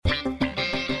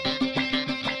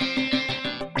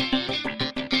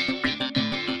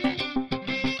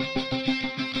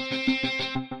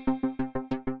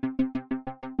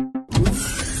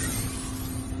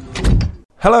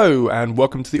Hello and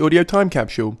welcome to the audio time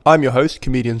capsule. I'm your host,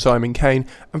 comedian Simon Kane,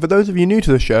 and for those of you new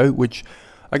to the show, which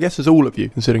I guess is all of you,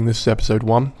 considering this is episode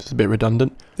 1, it's a bit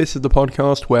redundant, this is the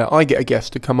podcast where I get a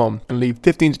guest to come on and leave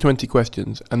 15 to 20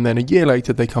 questions, and then a year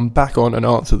later they come back on and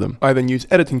answer them. I then use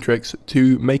editing tricks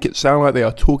to make it sound like they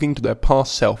are talking to their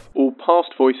past self. All past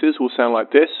voices will sound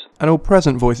like this, and all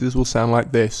present voices will sound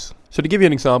like this. So to give you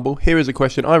an example, here is a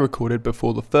question I recorded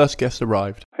before the first guest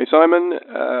arrived. Hey Simon,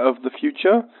 of the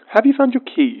future, have you found your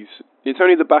keys? It's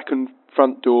only the back and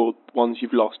front door ones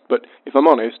you've lost, but if I'm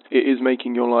honest, it is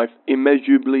making your life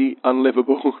immeasurably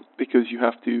unlivable because you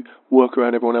have to work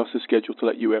around everyone else's schedule to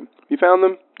let you in. You found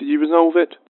them? Did you resolve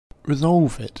it?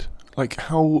 Resolve it? Like,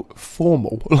 how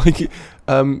formal?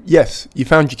 Yes, you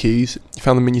found your keys, you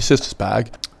found them in your sister's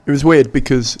bag. It was weird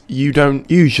because you don't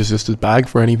use your sister's bag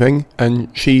for anything, and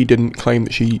she didn't claim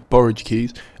that she borrowed your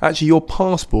keys. Actually, your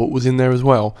passport was in there as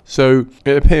well. So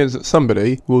it appears that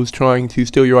somebody was trying to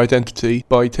steal your identity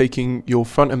by taking your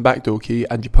front and back door key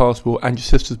and your passport and your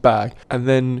sister's bag and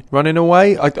then running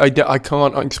away. I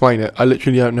can't explain it. I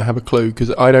literally don't have a clue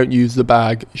because I don't use the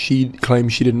bag. She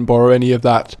claims she didn't borrow any of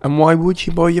that. And why would she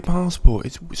borrow your passport?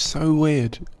 It's so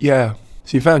weird. Yeah.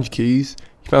 So you found your keys.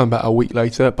 You found them about a week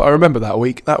later, but I remember that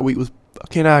week. That week was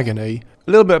fucking agony.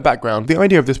 A little bit of background. The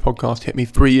idea of this podcast hit me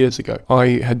 3 years ago.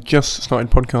 I had just started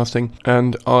podcasting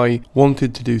and I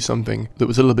wanted to do something that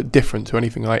was a little bit different to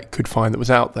anything I could find that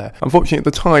was out there. Unfortunately, at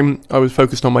the time, I was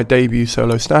focused on my debut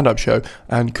solo stand-up show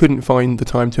and couldn't find the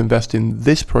time to invest in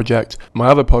this project, my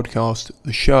other podcast,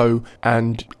 the show,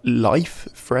 and life,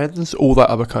 friends, all that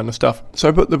other kind of stuff. So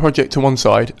I put the project to one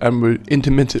side and would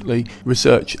intermittently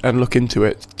research and look into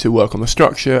it to work on the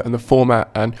structure and the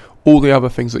format and all the other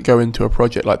things that go into a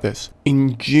project like this.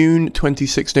 In June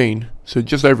 2016, so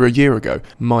just over a year ago,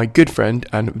 my good friend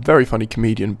and very funny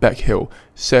comedian Beck Hill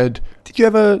said, "Did you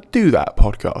ever do that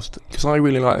podcast? Because I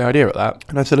really like the idea of that."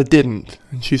 And I said, "I didn't."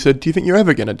 And she said, "Do you think you're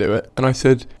ever going to do it?" And I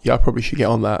said, "Yeah, I probably should get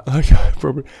on that.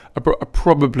 I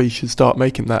probably should start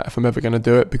making that if I'm ever going to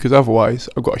do it, because otherwise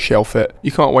I've got to shelf it.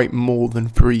 You can't wait more than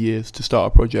 3 years to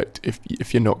start a project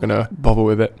if you're not going to bother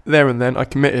with it." There and then I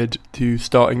committed to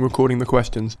starting recording the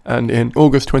questions. And in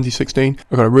August 2016,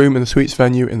 I got a room in the Sweets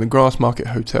venue in the Grassmarket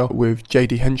Hotel with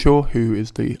JD Henshaw, who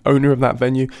is the owner of that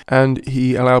venue, and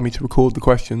he allowed me to record the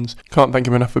questions. Can't thank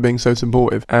him enough for being so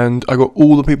supportive. And I got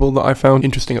all the people that I found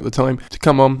interesting at the time to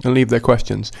come on and leave their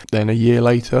questions. Then a year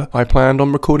later, I planned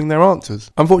on recording their answers.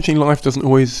 Unfortunately, life doesn't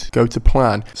always go to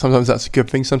plan. Sometimes that's a good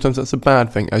thing, sometimes that's a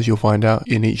bad thing, as you'll find out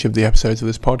in each of the episodes of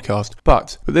this podcast.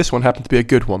 But this one happened to be a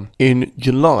good one. In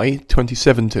July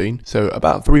 2017, so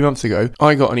about 3 months ago,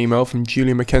 I got an email from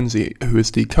Julia Mackenzie, who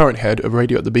is the current head of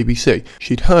radio at the BBC.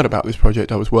 She'd heard about this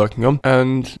project I was working on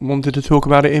and wanted to talk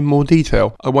about it in more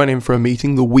detail. I went in for a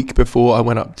meeting the week before I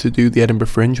went up to do the Edinburgh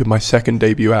Fringe with my second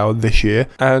debut hour this year,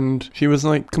 and she was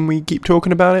like, "Can we keep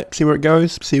talking about it, see where it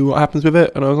goes, see what happens with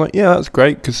it?" And I was like, "Yeah, that's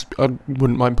great, because I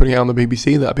wouldn't mind putting it on the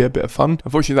BBC, that'd be a bit of fun."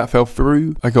 Unfortunately, that fell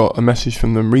through. I got a message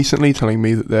from them recently telling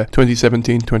me that their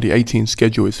 2017-2018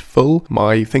 schedule is full.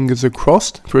 My fingers are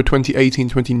crossed for a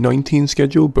 2018-2019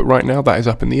 schedule, but right now that is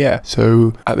up in the air.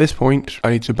 So at this point, I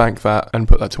need to bank that and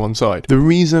put that to one side. The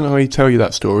reason I tell you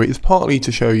that story is partly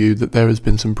to show you that there has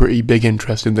been some pretty big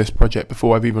interest in this project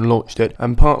before I've even launched it,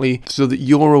 and partly so that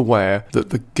you're aware that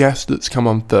the guest that's come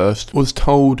on first was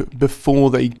told before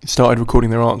they started recording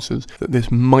their answers that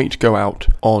this might go out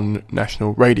on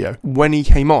national radio. When he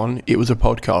came on, it was a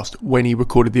podcast. When he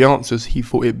recorded the answers, he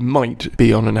thought it might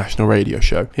be on a national radio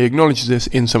show. He acknowledges this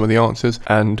in some of the answers,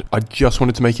 and I just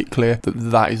wanted to make it clear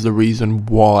that that is the reason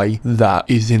why that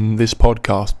is in this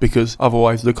podcast, because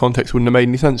otherwise the context wouldn't have made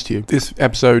any sense to you. This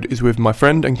episode is with my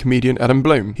friend and comedian Adam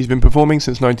Bloom. He's been performing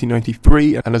since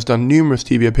 1993 and has done numerous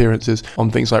TV appearances on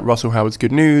things like Russell Howard's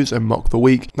Good News and Mock the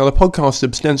Week. Now, the podcast is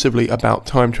ostensibly about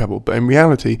time travel, but in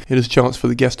reality it is a chance for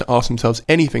the guest to ask themselves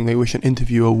anything they wish an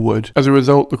interviewer would. As a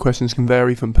result, the questions can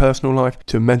vary from personal life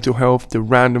to mental health to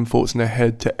random thoughts in their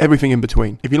head to everything in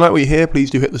between. If you like what you hear, please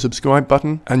do hit the subscribe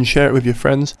button and share it with your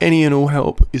friends. Any and all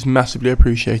help is massively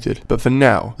appreciated. But for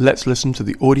now, let's listen to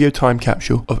the audio time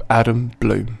capsule of Adam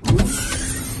Bloom.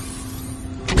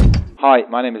 Hi,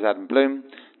 my name is Adam Bloom.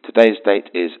 Today's date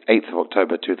is 8th of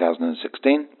October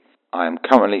 2016. I am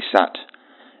currently sat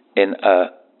in a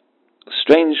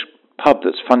strange pub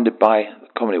that's funded by the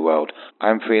Comedy World.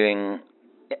 I'm feeling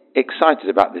excited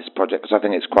about this project because I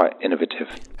think it's quite innovative.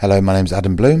 Hello, my name's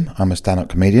Adam Bloom. I'm a stand-up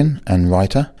comedian and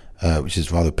writer, which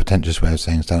is a rather pretentious way of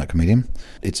saying stand-up comedian.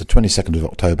 It's the 22nd of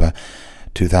October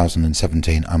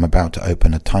 2017. I'm about to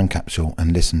open a time capsule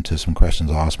and listen to some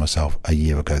questions I asked myself a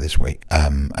year ago this week.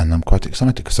 And I'm quite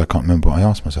excited because I can't remember what I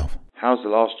asked myself. How's the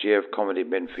last year of comedy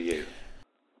been for you?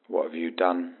 What have you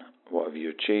done? What have you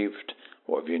achieved?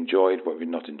 What have you enjoyed? What have you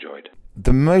not enjoyed?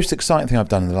 The most exciting thing I've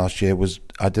done in the last year was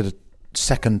I did a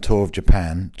second tour of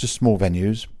Japan, just small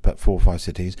venues, but 4 or 5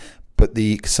 cities. But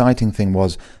the exciting thing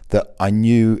was that I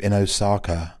knew in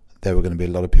Osaka there were going to be a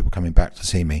lot of people coming back to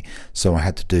see me, so I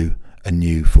had to do a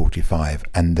new 45.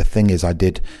 And the thing is, I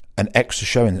did an extra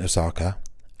show in Osaka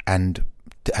and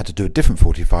had to do a different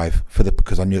 45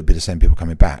 because I knew it'd be the same people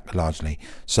coming back largely.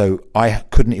 So I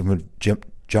couldn't even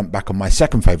jump back on my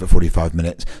second favourite 45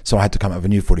 minutes, so I had to come up with a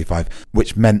new 45,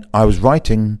 which meant I was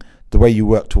writing the way you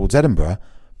work towards Edinburgh,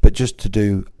 but just to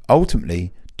do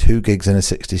ultimately 2 gigs in a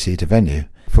 60-seater venue.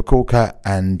 Fukuoka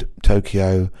and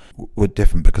Tokyo were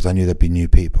different because I knew there'd be new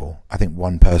people. I think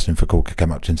one person in Fukuoka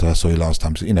came up to me and said, I saw you last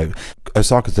time. So,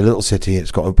 Osaka's a little city.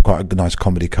 It's got quite a nice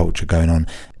comedy culture going on.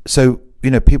 So,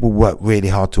 people work really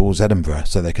hard towards Edinburgh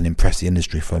so they can impress the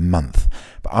industry for a month.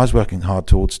 But I was working hard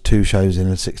towards 2 shows in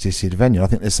a 60-seater venue. I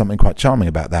think there's something quite charming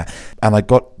about that. And I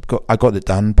got it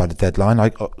done by the deadline.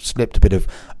 I slipped a bit of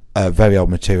very old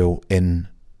material in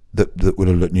that would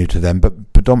have looked new to them,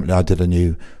 but predominantly I did a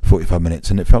new 45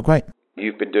 minutes and it felt great.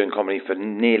 You've been doing comedy for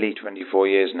nearly 24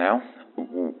 years now.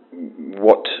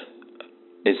 What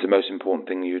is the most important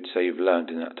thing you'd say you've learned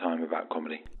in that time about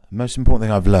comedy? The most important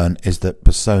thing I've learned is that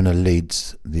persona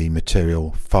leads the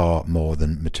material far more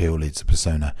than material leads the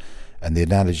persona. And the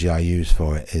analogy I use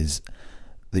for it is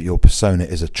that your persona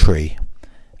is a tree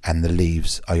and the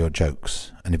leaves are your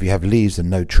jokes. And if you have leaves and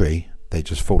no tree, they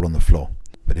just fall on the floor.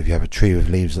 But if you have a tree with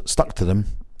leaves that stuck to them,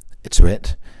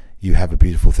 you have a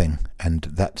beautiful thing. And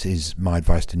that is my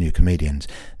advice to new comedians.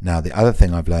 Now, the other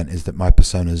thing I've learned is that my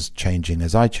persona's changing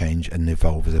as I change and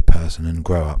evolve as a person and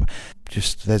grow up.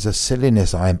 Just there's a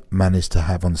silliness I manage to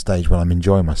have on stage when I'm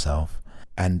enjoying myself.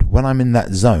 And when I'm in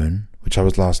that zone, which I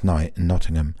was last night in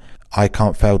Nottingham, I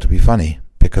can't fail to be funny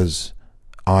because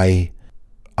my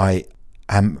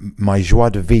joie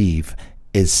de vivre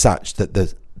is such that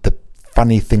the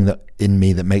funny thing that in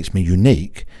me that makes me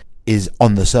unique is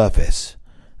on the surface.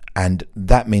 And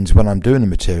that means when I'm doing the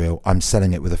material, I'm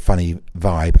selling it with a funny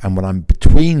vibe. And when I'm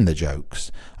between the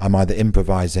jokes, I'm either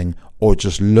improvising or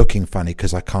just looking funny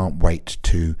because I can't wait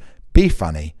to be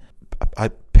funny.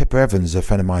 Pippa Evans, a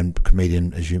friend of mine,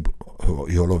 comedian, as you'll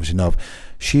obviously know of,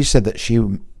 she said that she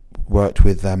worked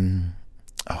with, oh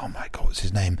my God, what's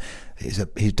his name?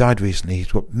 He died recently.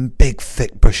 He's got big,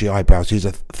 thick, bushy eyebrows. He's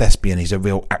a thespian. He's a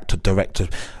real actor, director,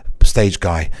 stage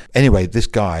guy. Anyway, this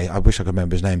guy, I wish I could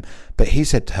remember his name, but he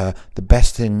said to her, the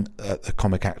best thing a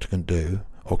comic actor can do,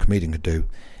 or comedian can do,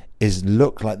 is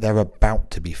look like they're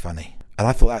about to be funny. And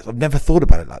I thought, I've never thought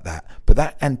about it like that. But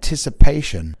that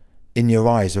anticipation in your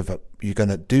eyes of you're going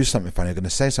to do something funny, you're going to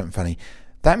say something funny,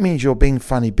 that means you're being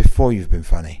funny before you've been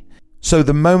funny. So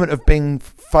the moment of being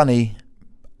funny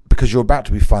because you're about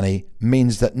to be funny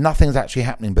means that nothing's actually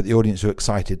happening, but the audience are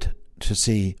excited to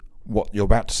see what you're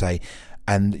about to say.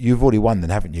 And you've already won then,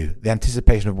 haven't you? The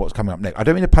anticipation of what's coming up next. I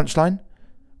don't mean a punchline.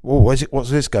 What's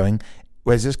this going?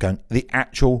 Where's this going? The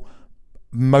actual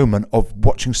moment of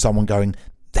watching someone going,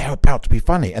 they're about to be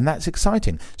funny. And that's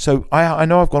exciting. So I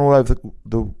know I've gone all over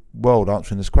the world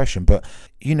answering this question, but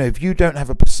if you don't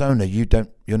have a persona, you're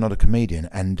not a comedian.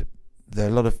 And a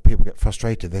lot of people get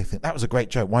frustrated. They think that was a great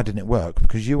joke. Why didn't it work?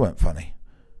 Because you weren't funny.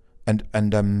 And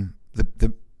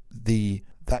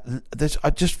I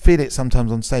just feel it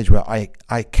sometimes on stage where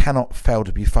I cannot fail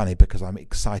to be funny because I'm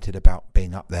excited about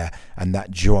being up there, and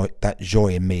that joy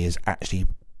in me is actually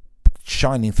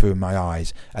shining through in my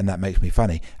eyes, and that makes me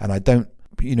funny. And I don't,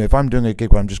 if I'm doing a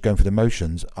gig where I'm just going for the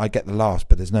motions, I get the laughs,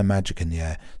 but there's no magic in the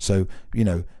air. So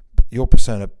your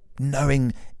persona,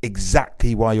 knowing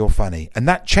exactly why you're funny, and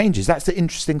that changes. That's the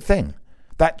interesting thing.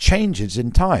 That changes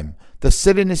in time. The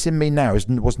silliness in me now was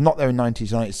not there in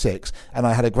 1996, and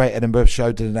I had a great Edinburgh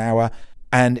show, did an hour,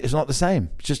 and it's not the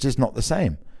same. It just is not the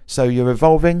same. So you're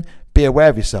evolving. Be aware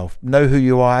of yourself. Know who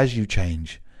you are as you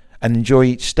change, and enjoy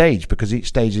each stage, because each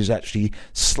stage is actually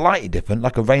slightly different,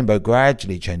 like a rainbow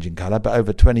gradually changing colour. But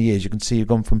over 20 years, you can see you've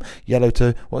gone from yellow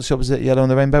to, what's the opposite? Yellow on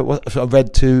the rainbow?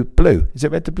 Red to blue. Is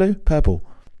it red to blue? Purple.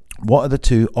 What are the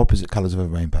two opposite colours of a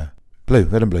rainbow? Blue,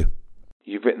 red and blue.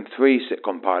 You've written 3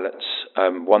 sitcom pilots,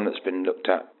 one that's been looked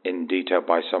at in detail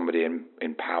by somebody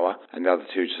in power, and the other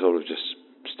 2 sort of just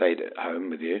stayed at home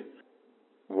with you.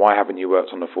 Why haven't you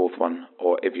worked on the 4th one?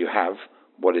 Or if you have,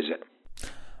 what is it?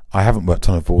 I haven't worked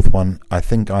on a 4th one. I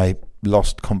think I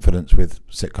lost confidence with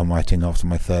sitcom writing after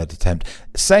my 3rd attempt.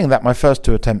 Saying that, my first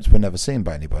 2 attempts were never seen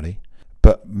by anybody.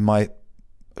 But my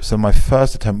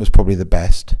first attempt was probably the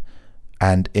best,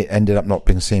 and it ended up not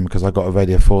being seen because I got a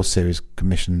Radio 4 series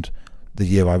commissioned the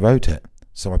year I wrote it.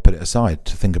 So I put it aside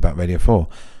to think about Radio 4.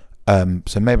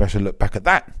 So maybe I should look back at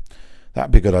that.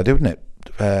 That'd be a good idea, wouldn't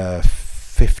it?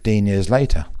 15 years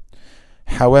later.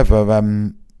 However,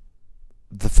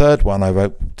 the third one I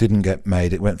wrote didn't get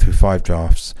made. It went through 5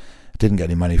 drafts. Didn't get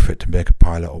any money for it to make a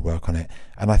pilot or work on it.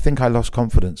 And I think I lost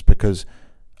confidence because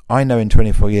I know in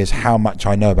 24 years how much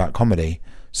I know about comedy.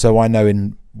 So I know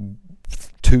in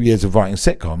 2 years of writing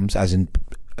sitcoms, as in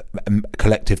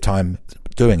collective time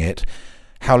doing it,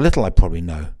 how little I probably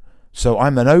know. So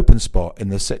I'm an open spot in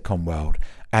the sitcom world.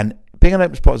 And being an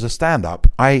open spot as a stand-up,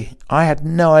 I had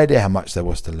no idea how much there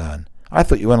was to learn. I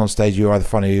thought you went on stage, you were either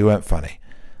funny or you weren't funny.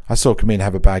 I saw a comedian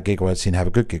have a bad gig, or I'd seen have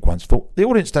a good gig once. Thought the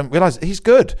audience don't realise he's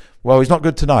good. Well, he's not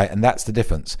good tonight, and that's the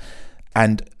difference.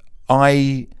 And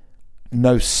I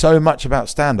know so much about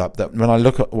stand-up that when I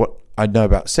look at what I know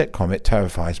about sitcom, it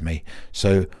terrifies me.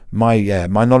 So my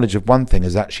knowledge of one thing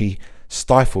has actually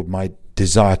stifled my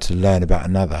desire to learn about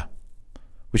another,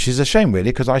 which is a shame,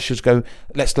 really, because I should go,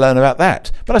 let's learn about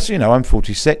that. But I'm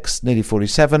 46, nearly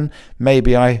 47.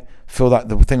 Maybe I feel that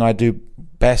the thing I do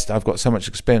best, I've got so much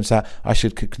experience that I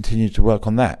should continue to work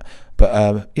on that.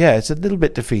 But it's a little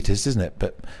bit defeatist, isn't it?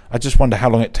 But I just wonder how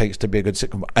long it takes to be a good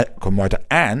sitcom writer,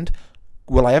 and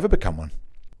will I ever become one?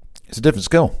 It's a different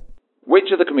skill.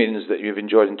 Which of the comedians that you've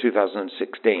enjoyed in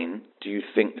 2016 do you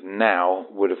think now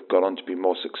would have gone on to be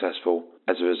more successful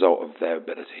as a result of their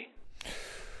ability?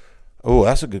 Oh,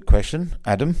 that's a good question,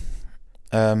 Adam.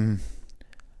 I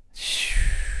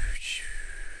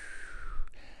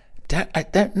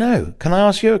don't know. Can I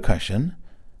ask you a question?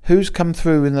 Who's come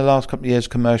through in the last couple of years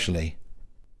commercially?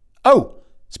 Oh,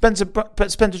 Spencer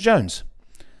Jones.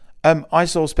 I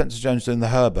saw Spencer Jones doing The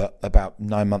Herbert about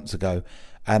 9 months ago,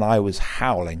 and I was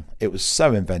howling. It was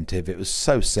so inventive. It was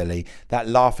so silly. That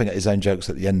laughing at his own jokes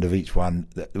at the end of each one,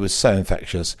 it was so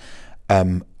infectious.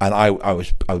 And I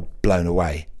was blown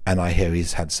away. And I hear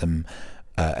he's had some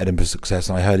Edinburgh success,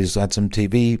 and I heard he's had some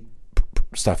TV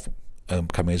stuff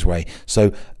coming his way.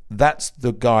 So that's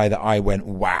the guy that I went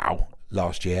wow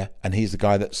last year, and he's the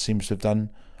guy that seems to have done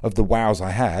of the wows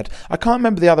I had. I can't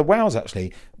remember the other wows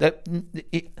actually.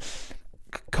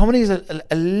 Comedy is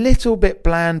a little bit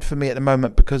bland for me at the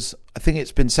moment because I think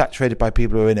it's been saturated by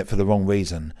people who are in it for the wrong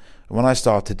reason. When I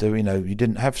started, you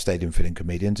didn't have stadium filling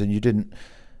comedians, and you didn't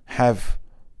have.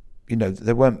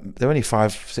 There were only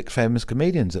 5-6 famous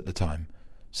comedians at the time.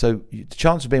 So the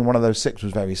chance of being one of those 6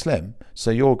 was very slim.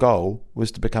 So your goal was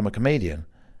to become a comedian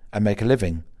and make a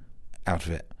living out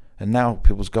of it. And now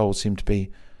people's goals seem to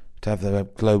be to have their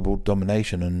global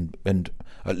domination and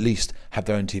at least have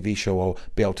their own TV show or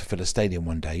be able to fill a stadium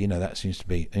one day. That seems to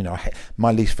be,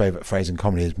 my least favourite phrase in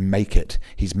comedy is make it.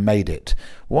 He's made it.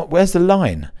 Where's the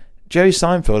line? Jerry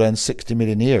Seinfeld earns $60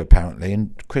 million a year, apparently,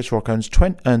 and Chris Rock earns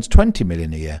 $20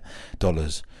 million a year.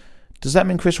 Does that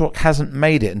mean Chris Rock hasn't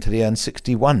made it until he earns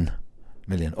 $61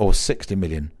 million or $60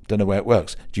 million? Don't know where it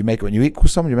works. Do you make it when you equal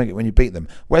someone? Do you make it when you beat them?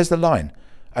 Where's the line?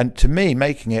 And to me,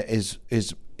 making it is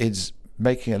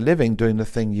making a living doing the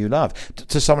thing you love.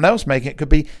 To someone else, making it could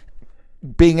be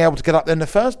being able to get up there in the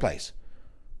first place.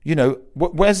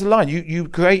 Where's the line? You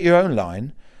create your own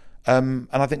line. And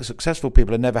I think successful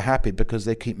people are never happy because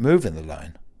they keep moving the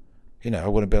line. I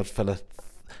want to be able to fill a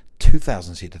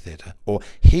 2,000-seater theatre. Or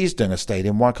he's doing a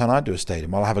stadium, why can't I do a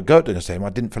stadium? I'll have a go at doing a stadium, I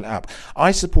didn't fill it up.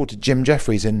 I supported Jim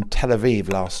Jeffries in Tel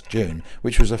Aviv last June,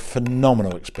 which was a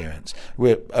phenomenal experience.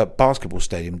 We're at a basketball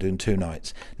stadium doing 2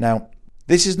 nights. Now,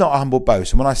 this is not a humble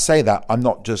boast, and when I say that, I'm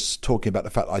not just talking about the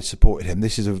fact that I supported him.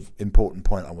 This is an important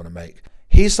point I want to make.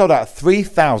 He sold out a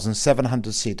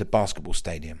 3,700-seater basketball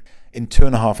stadium in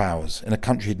 2.5 hours in a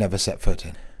country he'd never set foot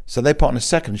in. So they put on a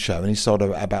second show, and he sold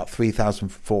about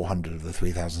 3,400 of the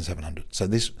 3,700. So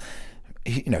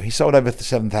he sold over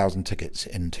 7,000 tickets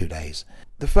in 2 days.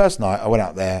 The first night I went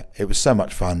out there, it was so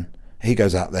much fun. He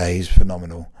goes out there, he's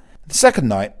phenomenal. The second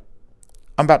night,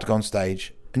 I'm about to go on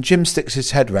stage, and Jim sticks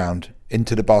his head round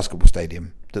into the basketball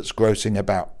stadium that's grossing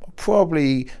about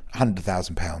probably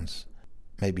 £100,000,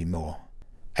 maybe more.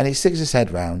 And he sticks his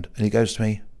head round, and he goes to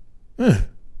me,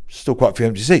 still quite a few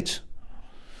empty seats.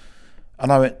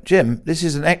 And I went, Jim, this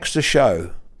is an extra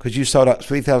show because you sold out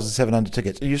 3,700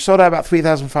 tickets. You sold out about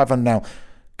 3,500 now.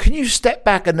 Can you step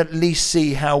back and at least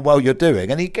see how well you're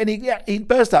doing? And he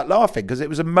burst out laughing because it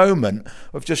was a moment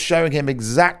of just showing him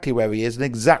exactly where he is and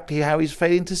exactly how he's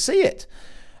failing to see it.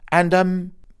 And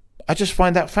I just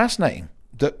find that fascinating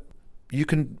that you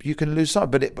can lose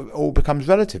sight, but it all becomes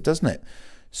relative, doesn't it?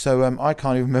 So I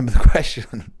can't even remember the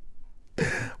question.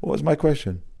 What was my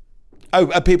question? Oh,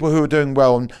 people who are doing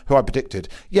well and who I predicted.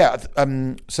 Yeah,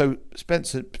 so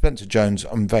Spencer Jones,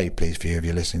 I'm very pleased for you if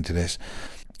you're listening to this.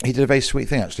 He did a very sweet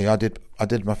thing, actually. I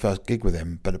did my first gig with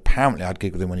him, but apparently I'd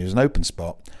gig with him when he was an open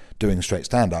spot, doing straight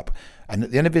stand-up. And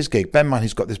at the end of his gig, bear in mind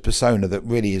he's got this persona that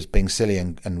really is being silly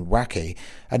and wacky.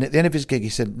 And at the end of his gig, he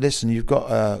said, listen, you've got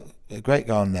a great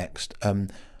guy on next.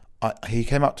 He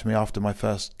came up to me after my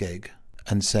first gig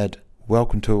and said,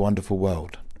 welcome to a wonderful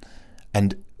world.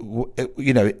 And,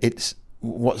 it's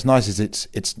what's nice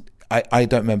is I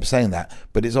don't remember saying that,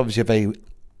 but it's obviously a very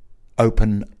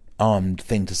open-armed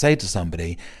thing to say to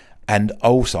somebody. And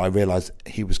also I realised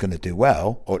he was going to do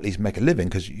well, or at least make a living,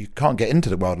 because you can't get into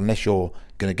the world unless you're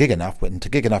going to gig enough. But to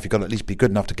gig enough, you've got to at least be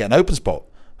good enough to get an open spot,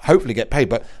 hopefully get paid.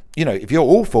 But, if you're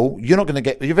awful, you're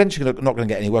eventually not going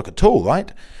to get any work at all,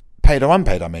 right? Paid or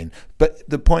unpaid, I mean. But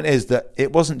the point is that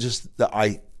it wasn't just that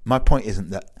my point isn't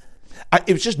that,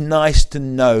 it was just nice to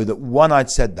know that, one,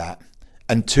 I'd said that,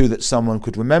 and two, that someone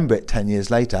could remember it 10 years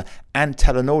later and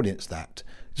tell an audience that.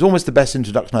 It's almost the best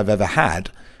introduction I've ever had,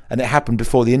 and it happened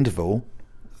before the interval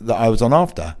that I was on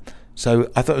after.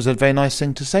 So I thought it was a very nice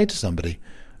thing to say to somebody.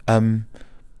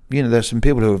 There's some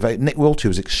people who were Nick Wiltie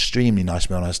was extremely nice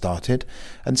to me when I started,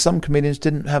 and some comedians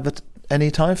didn't have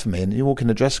any time for me, and you walk in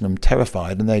the dressing room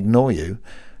terrified and they ignore you.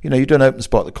 You do an open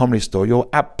spot at the Comedy Store, you're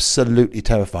absolutely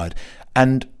terrified.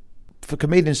 And for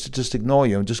comedians to just ignore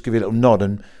you and just give you a little nod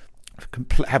and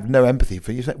have no empathy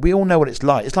for you, we all know what it's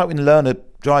like. It's like when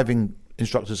driving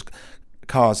instructors'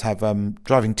 cars have,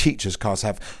 driving teachers' cars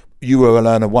have, you were a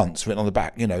learner once written on the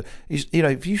back.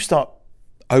 If you start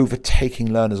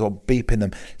overtaking learners or beeping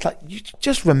them, it's like, you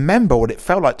just remember what it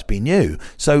felt like to be new.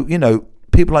 So,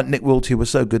 people like Nick Wiltie were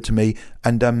so good to me,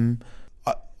 and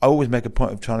I always make a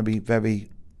point of trying to be very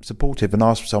supportive and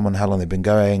ask someone how long they've been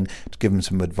going, to give them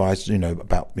some advice,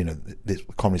 about this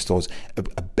Comedy Store's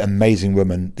amazing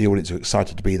room, and the audience are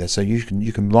excited to be there. So you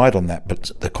can ride on that, but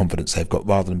the confidence they've got,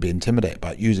 rather than be intimidated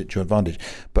by it, use it to your advantage.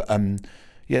 But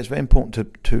it's very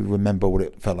important to remember what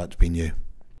it felt like to be new.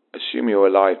 Assume you're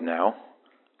alive now.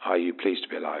 Are you pleased to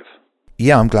be alive?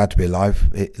 Yeah, I'm glad to be alive.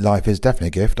 Life is definitely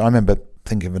a gift. I remember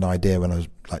thinking of an idea when I was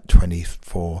like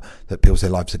 24 that people say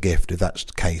life's a gift. If that's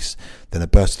the case, then a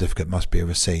birth certificate must be a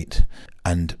receipt,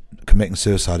 and committing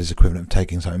suicide is equivalent of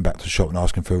taking something back to the shop and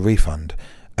asking for a refund.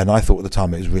 And I thought at the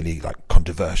time it was really like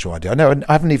controversial idea.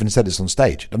 I haven't even said this on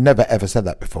stage. I've never ever said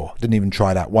that before. Didn't even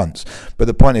try it out once. But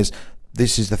the point is,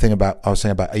 this is the thing I was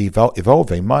saying about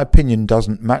evolving. My opinion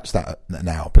doesn't match that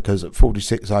now, because at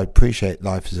 46 I appreciate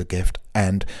life as a gift,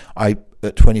 and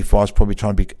at 24 I was probably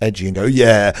trying to be edgy and go,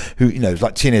 it's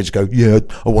like teenagers go, yeah,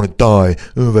 I want to die,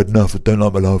 I've had enough, I don't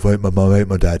like my life, I hate my mum, I hate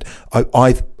my dad.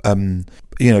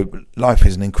 Life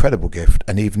is an incredible gift,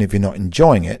 and even if you're not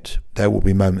enjoying it, there will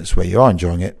be moments where you are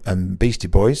enjoying it. And Beastie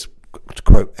Boys, to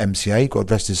quote MCA,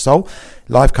 God rest his soul,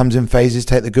 life comes in phases,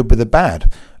 take the good with the bad.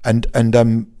 And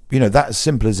that, as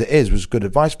simple as it is, was good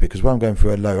advice, because when I'm going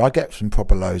through a low, I get some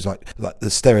proper lows, like the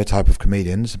stereotype of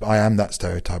comedians. I am that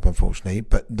stereotype, unfortunately,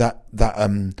 but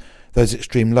those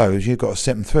extreme lows, you've got to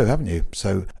sit them through, haven't you?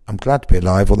 So I'm glad to be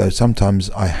alive, although sometimes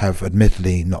I have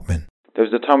admittedly not been. There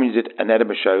was a time when you did an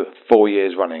Edinburgh show 4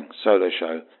 years running, solo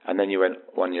show, and then you went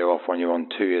 1 year off, 1 year on,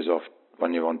 2 years off,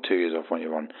 1 year on, 2 years off, 1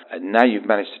 year on. And now you've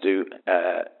managed to do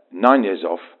 9 years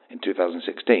off in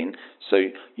 2016, so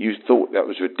you thought that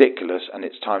was ridiculous, and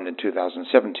it's time in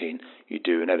 2017 you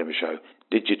do an Edinburgh show.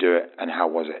 Did you do it, and how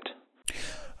was it?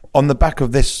 On the back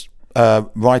of this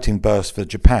writing burst for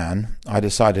Japan, I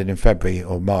decided in February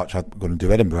or March I'm going to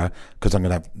do Edinburgh, because I'm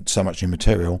going to have so much new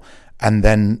material, and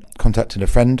then contacted a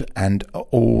friend, and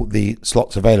all the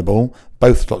slots available,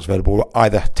 both slots available, were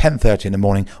either 10:30 in the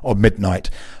morning or midnight.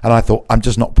 And I thought, I'm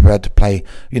just not prepared to play,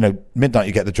 midnight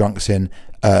you get the drunks in,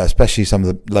 especially some of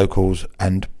the locals,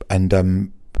 and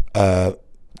 10:30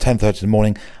 in the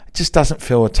morning, it just doesn't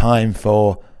feel a time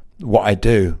for what I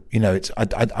do.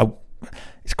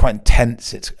 It's quite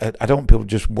intense. I don't want people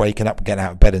just waking up and getting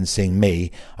out of bed and seeing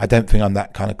me. I don't think I'm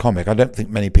that kind of comic. I don't think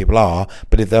many people are.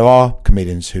 But if there are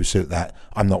comedians who suit that,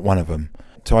 I'm not one of them.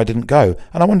 So I didn't go.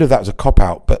 And I wonder if that was a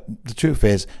cop-out. But the truth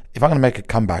is, if I'm going to make a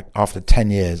comeback after 10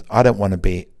 years, I don't want to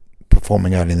be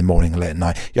performing early in the morning and late at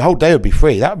night. Your whole day would be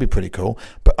free. That would be pretty cool.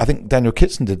 But I think Daniel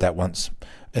Kitson did that once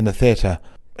in the theatre.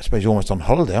 I suppose you're almost on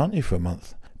holiday, aren't you, for a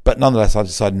month? But nonetheless, I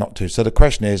decided not to. So the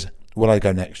question is, will I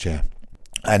go next year?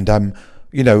 And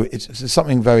it's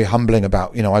something very humbling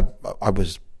about, I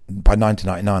was, by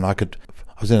 1999, I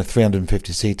was in a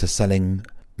 350-seater selling,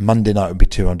 Monday night would be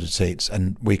 200 seats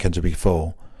and weekends would be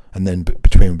full, and then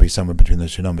between would be somewhere between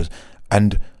those two numbers.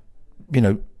 And,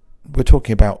 we're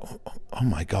talking about, oh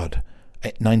my God,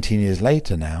 19 years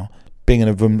later now, being in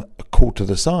a room a quarter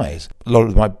the size. A lot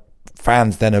of my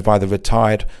fans then have either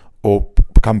retired or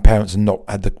become parents and not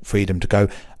had the freedom to go.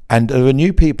 And there are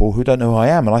new people who don't know who I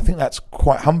am, and I think that's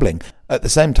quite humbling. At the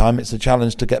same time, it's a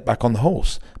challenge to get back on the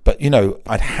horse. But,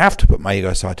 I'd have to put my ego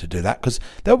aside to do that, because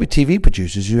there'll be TV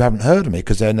producers who haven't heard of me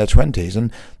because they're in their 20s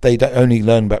and they don't only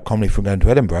learn about comedy from going to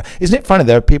Edinburgh. Isn't it funny?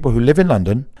 There are people who live in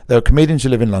London, there are comedians who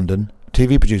live in London,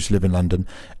 TV producers who live in London,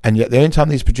 and yet the only time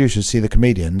these producers see the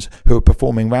comedians who are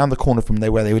performing round the corner from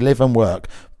where they live and work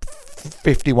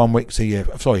 48 weeks a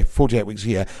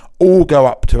year, all go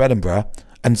up to Edinburgh,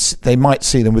 and they might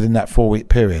see them within that 4-week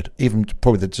period, even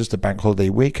probably just a bank holiday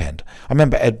weekend. I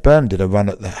remember Ed Byrne did a run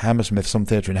at the Hammersmith, some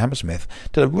theatre in Hammersmith,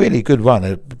 did a really good run,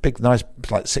 a big, nice,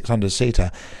 like 600-seater.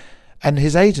 And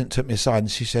his agent took me aside and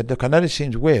she said, look, I know this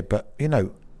seems weird, but,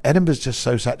 Edinburgh's just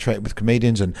so saturated with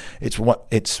comedians, and it's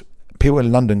people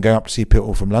in London going up to see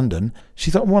people from London. She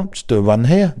thought, well, just do a run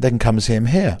here. They can come and see him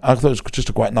here. I thought it was just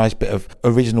a quite nice bit of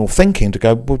original thinking to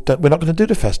go, well, we're not going to do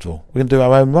the festival. We're going to do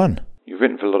our own run. You've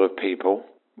written for a lot of people.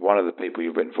 One of the people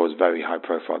you've written for is very high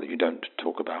profile that you don't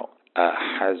talk about.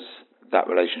 Has that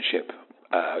relationship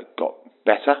got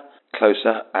better,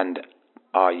 closer, and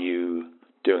are you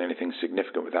doing anything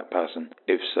significant with that person?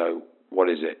 If so, what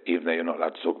is it, even though you're not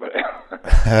allowed to talk about it?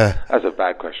 That's a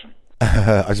bad question.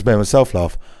 I just made myself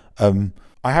laugh.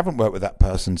 I haven't worked with that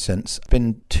person since. It's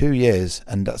been 2 years,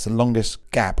 and that's the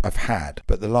longest gap I've had.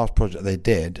 But the last project they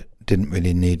didn't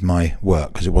really need my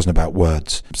work because it wasn't about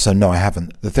words. So no, I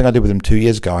haven't. The thing I did with them 2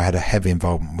 years ago, I had a heavy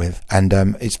involvement with, and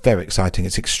it's very exciting.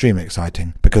 It's extremely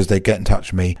exciting because they get in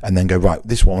touch with me and then go, right,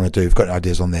 this is what I want to do. We've got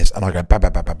ideas on this, and I go bang,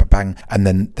 bang, bang, bang, bang, bang, and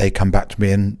then they come back to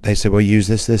me and they say, well, use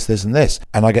this, and this,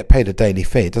 and I get paid a daily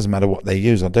fee. It doesn't matter what they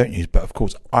use or don't use, but of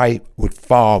course, I would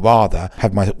far rather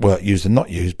have my work used than not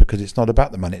used because it's not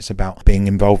about the money. It's about being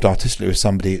involved artistically with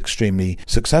somebody extremely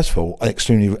successful and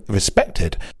extremely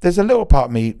respected. There's a little part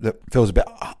of me that feels a bit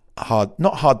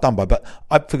not hard done by, but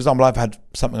for example, I've had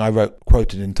something I wrote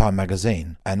quoted in Time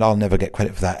magazine, and I'll never get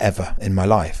credit for that ever in my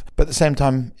life. But at the same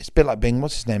time, it's a bit like being,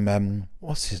 what's his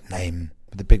name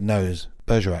with the big nose?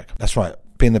 Bergerac. That's right.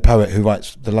 Being the poet who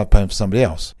writes the love poem for somebody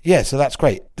else. Yeah, so that's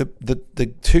great. The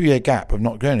 2-year gap of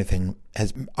not doing anything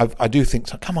I do think,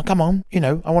 so, come on,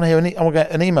 I want to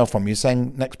get an email from you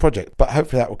saying next project, but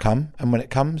hopefully that will come, and when it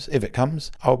comes, if it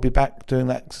comes, I'll be back doing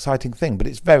that exciting thing. But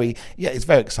it's very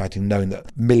exciting knowing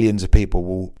that millions of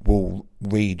people will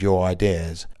read your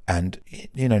ideas, and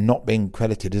not being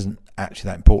credited isn't actually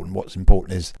that important. What's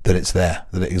important is that it's there,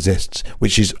 that it exists,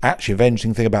 which is actually a very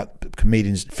interesting thing about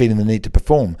comedians feeling the need to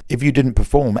perform. If you didn't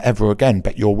perform ever again,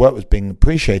 but your work was being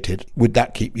appreciated, would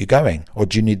that keep you going? Or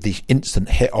do you need the instant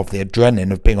hit of the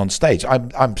adrenaline of being on stage?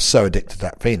 I'm so addicted to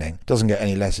that feeling. It doesn't get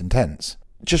any less intense.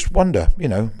 Just wonder,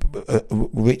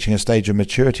 reaching a stage of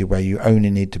maturity where you only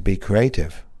need to be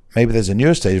creative. Maybe there's a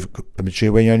newer stage of maturity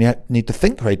where you only need to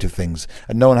think creative things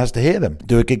and no one has to hear them.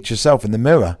 Do a gig to yourself in the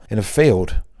mirror, in a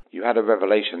field. You had a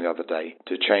revelation the other day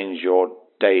to change your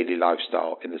daily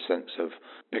lifestyle in the sense of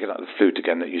picking up the flute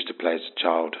again that you used to play as a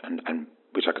child, and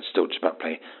which I could still just about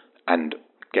play, and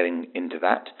getting into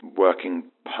that, working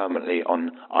permanently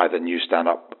on either new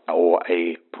stand-up or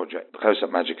a project.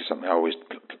 Close-up magic is something I always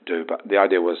do, but the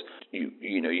idea was, you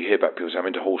hear about people say, I'm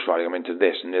into horse riding, I'm into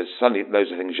this, and there's suddenly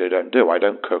loads of things you don't do. I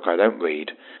don't cook, I don't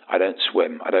read, I don't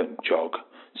swim, I don't jog.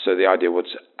 So the idea was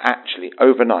actually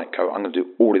overnight go, I'm going to do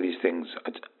all of these things.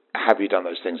 Have you done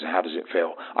those things, and how does it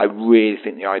feel? I really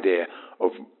think the idea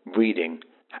of reading,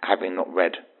 having not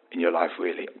read in your life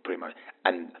really, pretty much,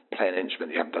 and playing an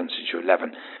instrument you haven't done since you're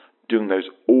 11, doing those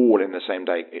all in the same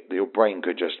day, your brain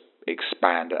could just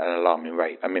expand at an alarming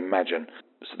rate. I mean, imagine.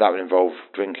 So that would involve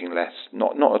drinking less,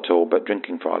 not at all, but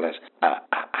drinking far less.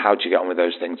 How do you get on with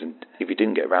those things? And if you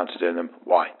didn't get around to doing them,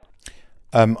 why?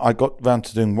 I got round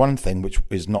to doing one thing which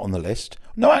is not on the list.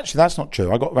 No, actually, that's not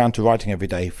true. I got round to writing every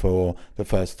day for the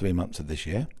first 3 months of this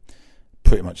year,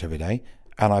 pretty much every day.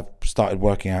 And I've started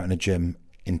working out in a gym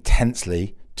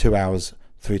intensely, 2 hours,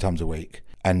 3 times a week.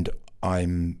 And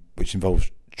which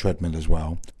involves treadmill as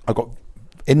well. I got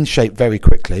in shape very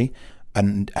quickly,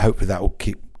 and hopefully that will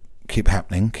keep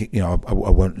happening. I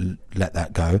won't let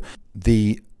that go.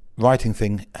 The writing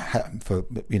thing happened for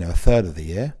a third of the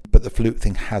year, but the flute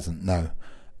thing hasn't. No.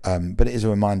 But it is a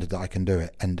reminder that I can do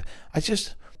it, and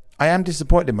I am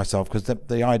disappointed in myself because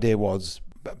the idea was,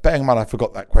 bearing in mind I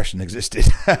forgot that question existed.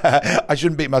 I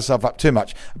shouldn't beat myself up too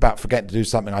much about forgetting to do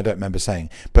something I don't remember saying.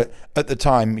 But at the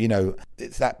time,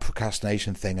 it's that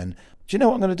procrastination thing. And do you know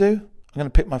what I'm going to do? I'm going to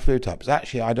pick my flute up.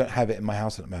 Actually, I don't have it in my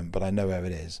house at the moment, but I know where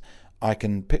it is. I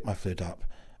can pick my flute up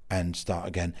and start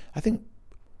again. I think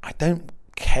I don't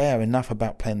care enough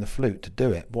about playing the flute to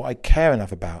do it. What I care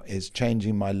enough about is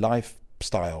changing my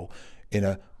lifestyle in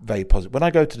a very positive. When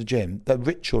I go to the gym, the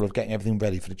ritual of getting everything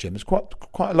ready for the gym, there's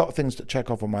quite a lot of things to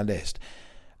check off on my list.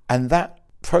 And that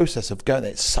process of going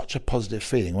there, it's such a positive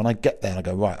feeling. When I get there and I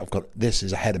go, right, this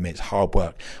is ahead of me, it's hard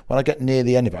work. When I get near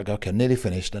the end of it, I go, okay, I'm nearly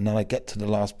finished. And then I get to the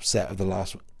last set of the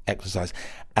last exercise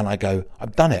and I go,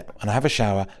 I've done it. And I have a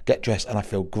shower, get dressed, and I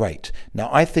feel great. Now,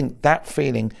 I think that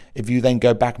feeling, if you then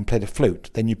go back and play the flute,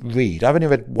 then you read. I've only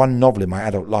read one novel in my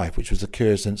adult life, which was The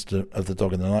Curious Incident of the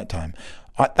Dog in the Nighttime.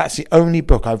 That's the only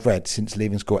book I've read since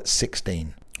leaving school at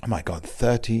 16. Oh my God,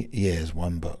 30 years,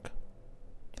 one book.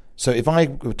 So if I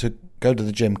were to go to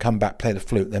the gym, come back, play the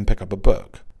flute, then pick up a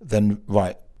book, then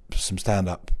write some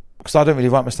stand-up. Because I don't really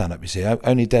write my stand-up, you see.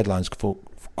 Only deadlines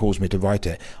cause me to write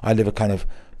it. I live a kind of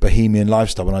bohemian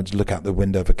lifestyle when I just look out the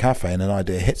window of a cafe and an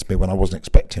idea hits me when I wasn't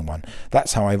expecting one.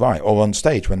 That's how I write. Or on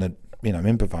stage when I'm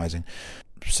improvising.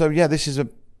 So yeah, this is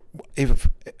if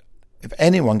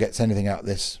anyone gets anything out of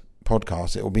this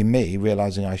podcast, it will be me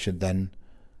realising I should then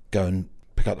go and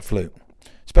pick up the flute.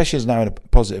 Especially as now in a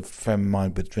positive frame of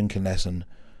mind with drinking less and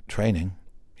training.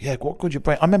 Yeah, what could your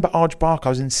brain... I remember Arj Barker.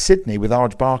 I was in Sydney with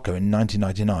Arj Barker in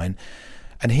 1999,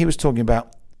 and he was talking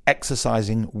about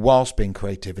exercising whilst being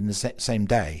creative in the same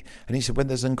day. And he said, when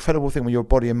there's an incredible thing when your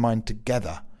body and mind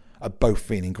together are both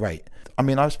feeling great. I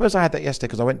mean, I suppose I had that yesterday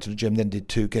because I went to the gym, then did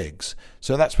 2 gigs.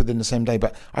 So that's within the same day.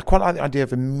 But I quite like the idea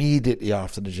of immediately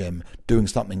after the gym doing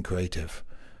something creative.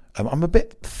 I'm a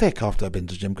bit thick after I've been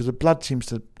to the gym because the blood seems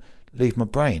to leave my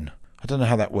brain. I don't know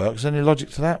how that works. Is there any logic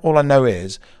to that? All I know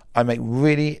is I make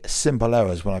really simple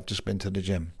errors when I've just been to the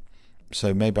gym.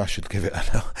 So maybe I should give it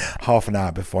half an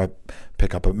hour before I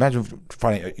pick up. Imagine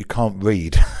finding out you can't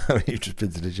read when you've just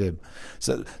been to the gym.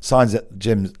 So signs at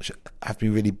gyms have to be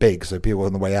really big so people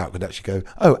on the way out could actually go,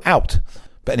 oh, out.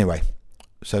 But anyway,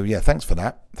 so yeah, thanks for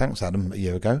that. Thanks, Adam, a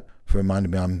year ago, for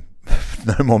reminding me I'm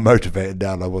no more motivated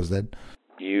now than I was then.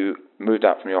 You moved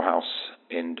out from your house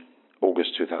in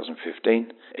August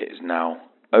 2015. It is now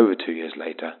over 2 years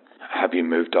later. Have you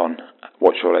moved on?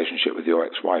 What's your relationship with your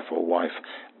ex-wife or wife?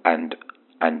 And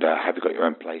have you got your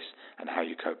own place? And how are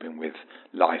you coping with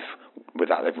life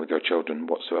without living with your children?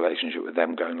 What's the relationship with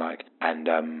them going like? And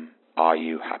are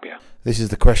you happier? This is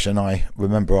the question I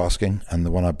remember asking, and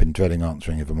the one I've been dreading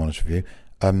answering, if I'm honest with you.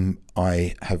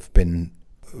 I have been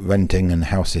renting and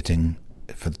house sitting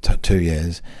for 2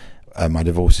 years. My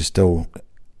divorce is still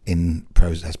in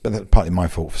process, but that's partly my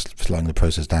fault for slowing the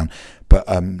process down. But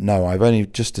no, I've only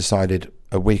just decided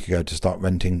a week ago to start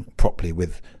renting properly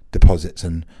with deposits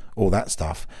and all that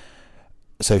stuff.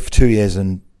 So for 2 years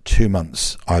and 2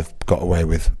 months, I've got away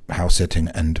with house sitting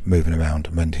and moving around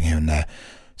and renting here and there.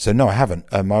 So no, I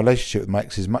haven't. My relationship with my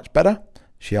ex is much better.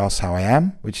 She asks how I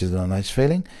am, which is a nice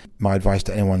feeling. My advice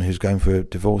to anyone who's going through a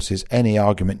divorce is any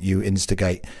argument you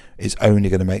instigate is only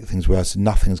going to make things worse.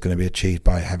 Nothing's going to be achieved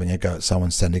by having a go at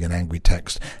someone, sending an angry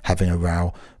text, having a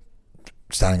row,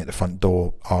 standing at the front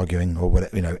door arguing, or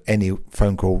whatever. Any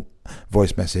phone call,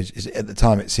 voice message is, at the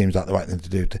time, it seems like the right thing to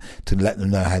do to let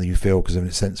them know how you feel because of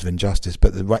a sense of injustice.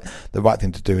 But the right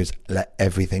thing to do is let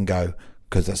everything go,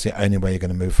 because that's the only way you're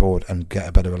going to move forward and get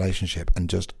a better relationship, and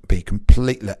just be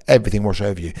complete, let everything wash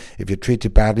over you. If you're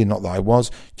treated badly, not that I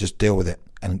was, just deal with it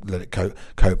and let it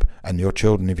cope. And your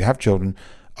children, if you have children,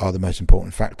 are the most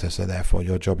important factor. So therefore,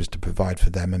 your job is to provide for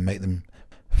them and make them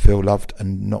feel loved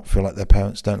and not feel like their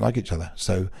parents don't like each other.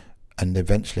 So, and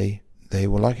eventually they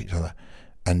will like each other.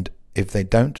 And if they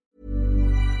don't...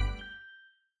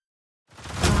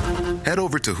 Head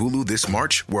over to Hulu this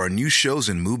March, where our new shows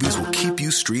and movies will keep you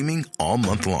streaming all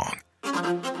month long.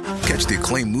 Catch the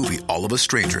acclaimed movie All of Us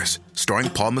Strangers, starring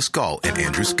Paul Mescal and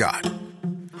Andrew Scott.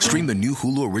 Stream the new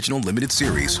Hulu original limited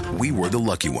series We Were the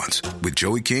Lucky Ones with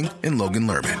Joey King and Logan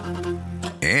Lerman.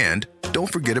 And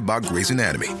don't forget about Grey's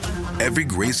Anatomy. Every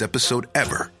Grey's episode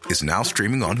ever is now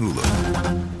streaming on Hulu.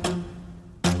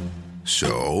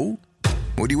 So,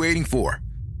 what are you waiting for?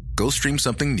 Go stream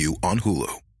something new on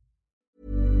Hulu.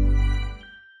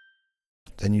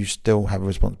 Then you still have a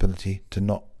responsibility to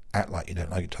not act like you don't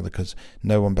like each other, because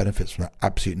no one benefits from that.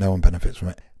 Absolutely no one benefits from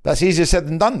it. That's easier said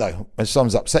than done, though. When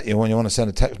someone's upset you, when you want to send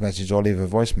a text message or leave a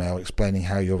voicemail explaining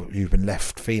how you've been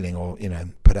left feeling, or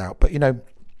put out. But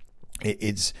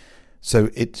it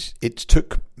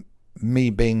took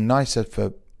me being nicer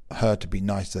for her to be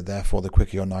nicer. Therefore, the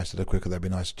quicker you're nicer, the quicker they'll be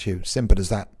nicer to you. Simple as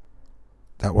that.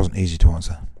 That wasn't easy to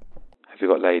answer. Have you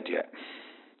got laid yet?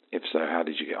 If so, how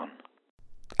did you get on?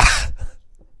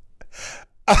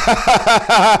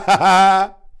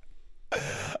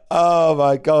 Oh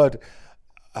my God.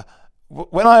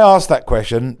 When I asked that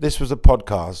question, this was a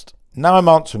podcast. Now I'm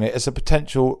answering it as a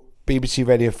potential BBC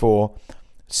Radio 4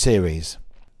 series.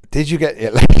 Did you get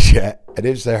it laid yet? And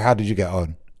if so, how did you get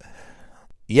on?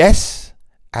 Yes,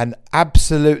 and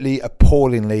absolutely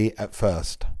appallingly at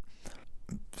first.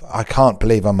 I can't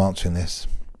believe I'm answering this.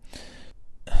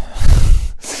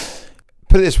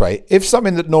 Put it this way, if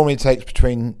something that normally takes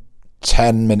between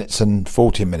 10 minutes and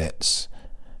 40 minutes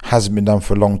hasn't been done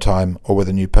for a long time, or with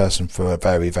a new person for a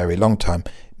very, very long time,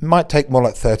 it might take more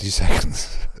like 30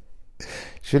 seconds.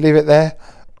 Should we leave it there?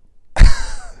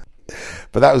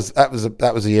 But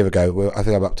that was a year ago. I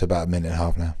think I'm up to about a minute and a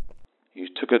half now. You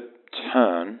took a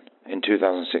turn in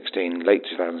 2016, late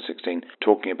 2016,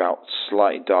 talking about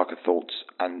slightly darker thoughts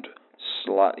and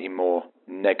slightly more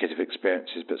negative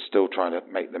experiences, but still trying to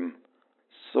make them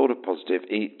sort of positive,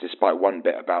 despite one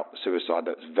bit about suicide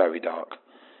that's very dark.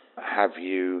 Have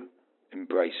you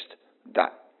embraced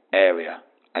that area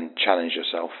and challenged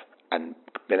yourself and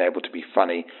been able to be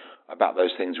funny about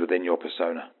those things within your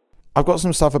persona? I've got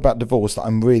some stuff about divorce that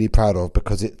I'm really proud of,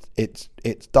 because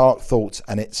it's dark thoughts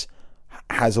and it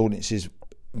has audiences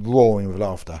roaring with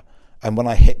laughter. And when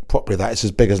I hit properly, that it's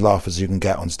as big as laugh as you can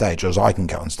get on stage, or as I can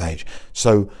get on stage.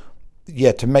 So,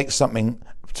 yeah, to make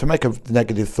a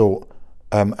negative thought.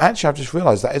 Actually, I've just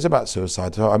realised that is about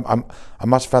suicide. So I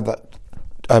must have had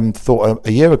that thought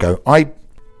a year ago.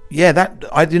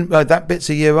 That bit's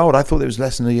a year old. I thought it was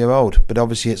less than a year old, but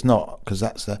obviously it's not, because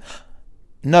that's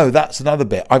another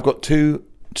bit. I've got 2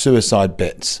 suicide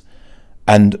bits,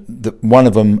 and one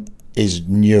of them is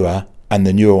newer, and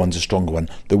the newer one's a stronger one.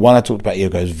 The one I talked about a year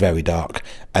ago is very dark,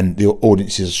 and the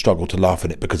audiences struggle to laugh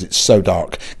at it because it's so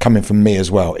dark. Coming from me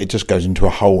as well, it just goes into a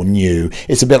whole new...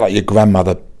 It's a bit like your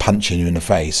grandmother punching you in the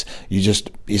face.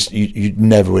 You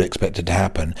never would expect it to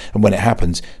happen, and when it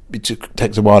happens, it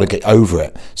takes a while to get over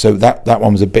it. So that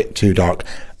one was a bit too dark.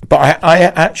 But I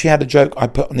actually had a joke I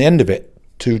put on the end of it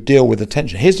to deal with the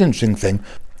tension. Here's the interesting thing.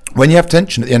 When you have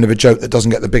tension at the end of a joke that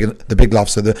doesn't get the big laugh,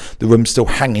 so the room's still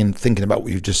hanging thinking about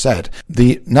what you've just said,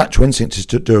 the natural instinct is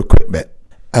to do a quick bit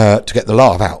to get the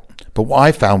laugh out. But what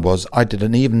I found was I did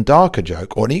an even darker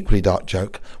joke, or an equally dark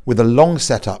joke, with a long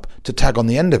setup to tag on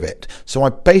the end of it. So I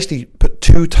basically put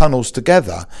 2 tunnels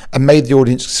together and made the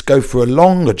audience go through a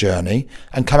longer journey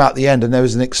and come out the end, and there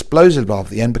was an explosive laugh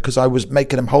at the end because I was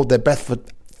making them hold their breath for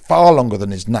far longer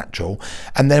than is natural.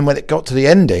 And then when it got to the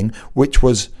ending, which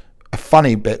was a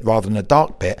funny bit rather than a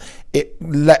dark bit, it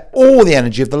let all the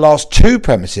energy of the last 2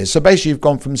 premises. So basically you've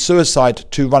gone from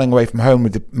suicide to running away from home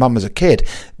with your mum as a kid.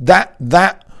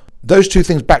 Those 2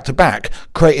 things back to back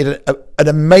created an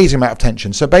amazing amount of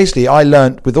tension. So basically I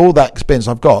learned, with all that experience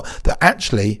I've got, that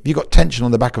actually if you've got tension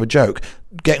on the back of a joke,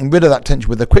 getting rid of that tension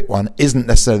with a quick one isn't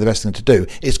necessarily the best thing to do.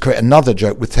 It's create another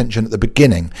joke with tension at the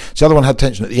beginning. So the other one had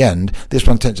tension at the end, this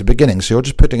one had tension at the beginning. So you're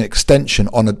just putting an extension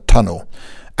on a tunnel.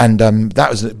 And that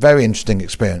was a very interesting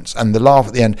experience. And the laugh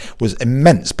at the end was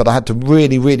immense, but I had to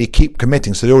really, really keep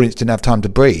committing so the audience didn't have time to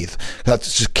breathe. I had to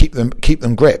just keep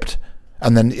them gripped.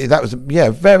 And then that was,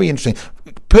 very interesting.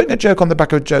 Putting a joke on the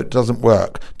back of a joke doesn't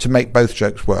work. To make both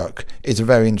jokes work is a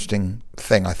very interesting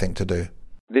thing, I think, to do.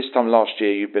 This time last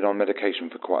year, you've been on medication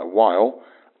for quite a while.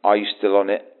 Are you still on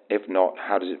it? If not,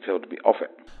 how does it feel to be off it?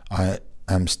 I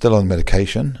am still on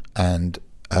medication, and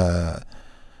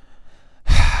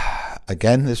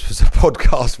again, this was a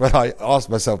podcast where I asked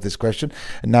myself this question,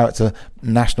 and now it's a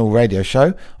national radio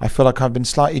show. I feel like I've been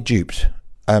slightly duped.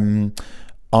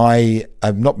 I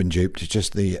have not been duped. It's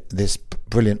just this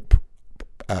brilliant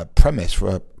premise for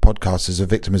a podcast is a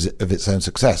victim of its own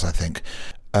success, I think.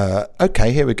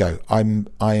 Okay, here we go.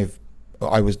 I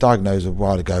was diagnosed a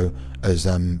while ago as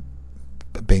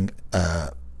being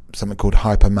something called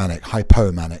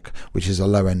hypomanic, which is a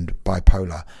low-end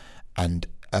bipolar. And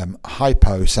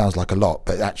hypo sounds like a lot,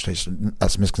 but actually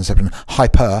that's a misconception.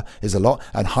 Hyper is a lot,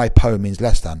 and hypo means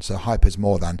less than. So hyper is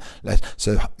more than, less.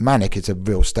 So manic is a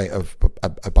real state of a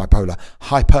bipolar.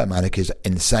 Hypermanic is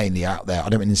insanely out there. I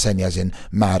don't mean insanely as in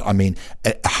mad. I mean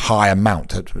a high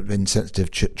amount.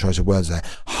 Insensitive choice of words there.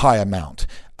 High amount.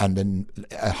 And then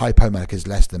hypomanic is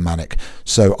less than manic.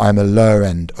 So I'm a lower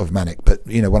end of manic. But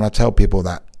when I tell people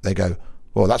that, they go,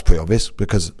 well, that's pretty obvious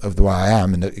because of the way I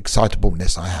am and the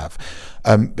excitableness I have.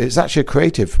 It's actually a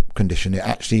creative condition. It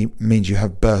actually means you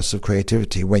have bursts of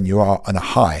creativity when you are on a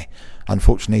high.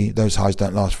 Unfortunately, those highs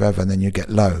don't last forever, and then you get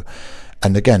low.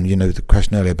 And again, the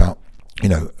question earlier about,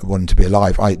 wanting to be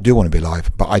alive. I do want to be alive,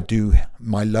 but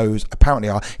my lows apparently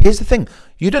are. Here's the thing.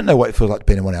 You don't know what it feels like to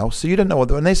be anyone else. So you don't know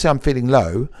when they say I'm feeling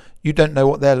low, you don't know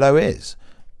what their low is.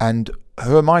 And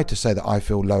who am I to say that I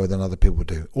feel lower than other people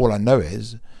do? All I know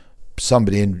is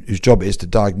somebody whose job it is to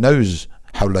diagnose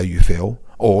how low you feel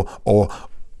or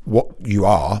what you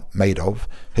are made of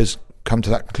has come to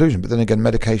that conclusion. But then again,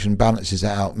 medication balances it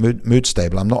out. Mood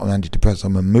stable. I'm not an antidepressant,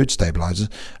 I'm a mood stabilizer,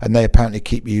 and they apparently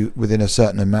keep you within a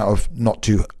certain amount of not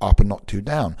too up and not too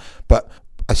down. But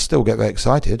I still get very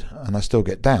excited and I still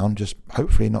get down, just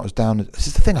hopefully not as down. This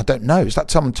is the thing, I don't know. It's like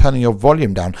someone turning your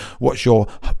volume down. What's your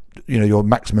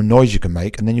maximum noise you can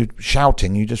make, and then you're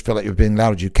shouting, you just feel like you're being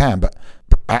loud as you can, but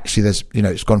actually there's,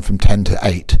 it's gone from 10 to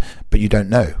 8, but you don't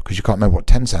know because you can't remember what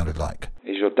 10 sounded like.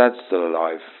 Is your dad still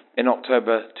alive? In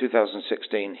October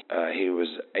 2016, he was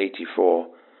 84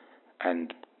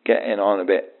 and getting on a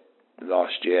bit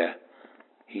last year.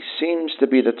 He seems to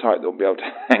be the type that will be able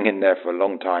to hang in there for a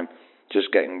long time,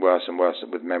 just getting worse and worse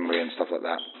with memory and stuff like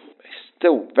that. He's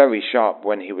still very sharp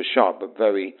when he was sharp, but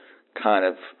very kind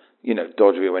of,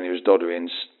 doddery when he was doddery,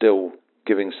 and still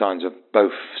giving signs of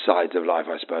both sides of life,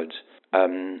 I suppose.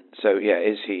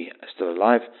 Is he still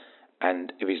alive?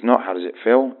 And if he's not, how does it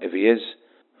feel? If he is,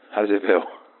 how does it feel?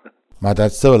 My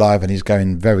dad's still alive and he's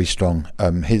going very strong.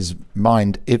 His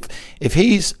mind, if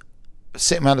he's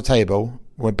sitting around a table,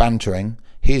 we're bantering,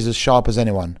 he's as sharp as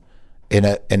anyone in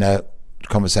a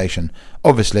conversation.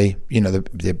 Obviously,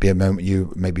 there'd be a moment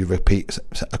you maybe repeat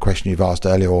a question you've asked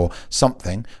earlier or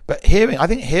something. But I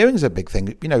think hearing's a big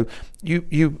thing.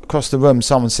 You across the room,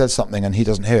 someone says something and he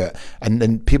doesn't hear it, and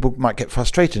then people might get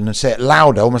frustrated and say it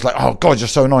louder, almost like, "Oh God, you're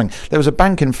so annoying." There was a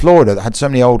bank in Florida that had so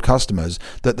many old customers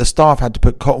that the staff had to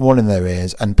put cotton wool in their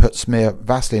ears and smear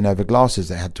Vaseline over glasses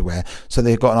they had to wear, so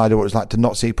they got an idea what it was like to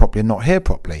not see properly and not hear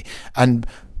properly. And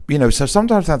so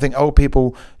sometimes I think old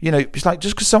people, it's like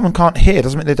just because someone can't hear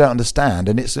doesn't mean they don't understand.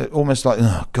 And it's almost like,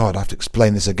 oh God, I have to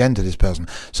explain this again to this person.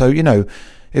 So,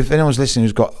 if anyone's listening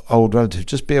who's got old relatives,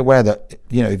 just be aware that,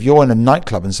 if you're in a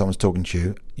nightclub and someone's talking to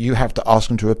you, you have to ask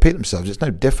them to repeat themselves. It's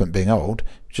no different being old.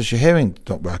 It's just your hearing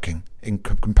not working in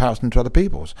comparison to other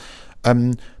people's.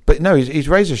 But no, he's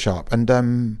razor sharp. And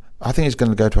I think he's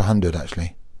going to go to 100,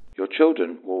 actually. Your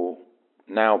children will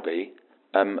now be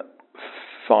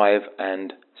 5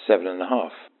 and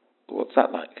 7.5. What's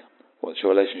that like? What's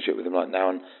your relationship with them like now,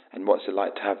 and what's it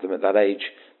like to have them at that age?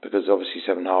 Because obviously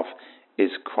 7.5 is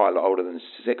quite a lot older than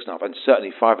 6.5, and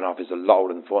certainly 5.5 is a lot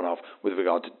older than 4.5 with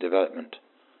regard to development.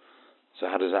 So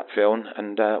how does that feel,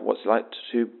 and what's it like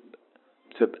to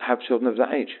have children of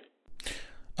that age?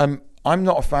 I'm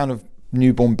not a fan of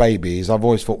newborn babies. I've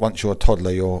always thought once you're a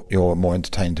toddler, you're more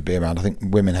entertained to be around. I think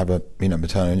women have a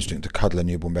maternal instinct to cuddle a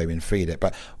newborn baby and feed it.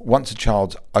 But once a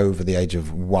child's over the age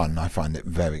of 1, I find it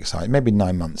very exciting. Maybe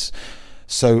 9 months.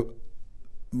 So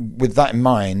with that in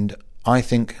mind, I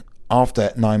think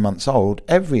after 9 months old,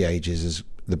 every age is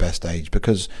the best age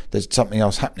because there's something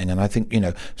else happening. And I think,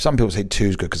 some people say 2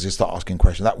 is good because they start asking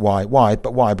questions. That why,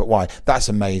 but why? That's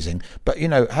amazing. But,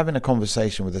 having a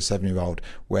conversation with a 7-year-old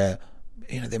where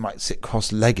they might sit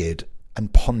cross-legged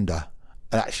and ponder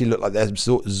and actually look like they're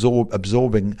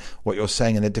absorbing what you're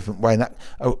saying in a different way. And that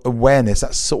awareness,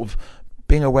 that's sort of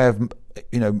being aware of,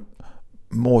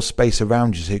 more space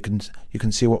around you, so you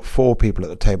can see what 4 people at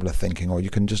the table are thinking, or you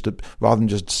can just, rather than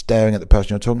just staring at the person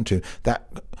you're talking to,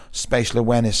 that spatial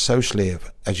awareness socially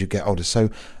as you get older. So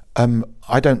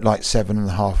I don't like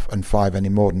 7.5 and 5 any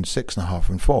more than 6.5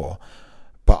 and 4,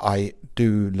 but I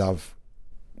do love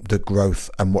the growth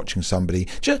and watching somebody.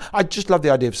 I just love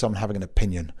the idea of someone having an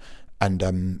opinion and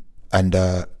being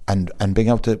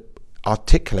able to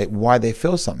articulate why they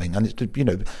feel something. And it's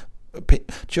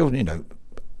children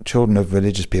of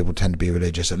religious people tend to be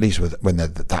religious, at least when they're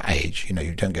that age.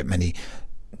 You don't get many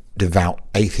devout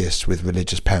atheists with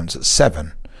religious parents at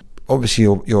 7. Obviously,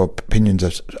 your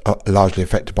opinions are largely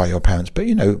affected by your parents, but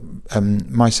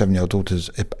my 7-year-old daughter's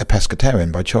a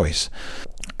pescatarian by choice,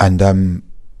 but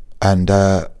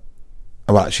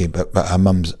her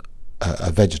mum's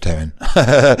a vegetarian.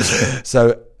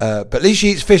 So, but at least she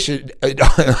eats fish.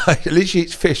 At least she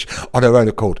eats fish on her own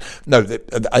accord. No,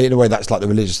 in a way, that's like the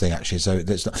religious thing, actually. So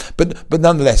that's not. But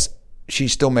nonetheless, she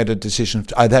still made a decision.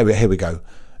 Here we go.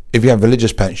 If you have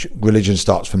religious parents, religion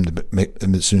starts from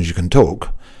as soon as you can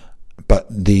talk. But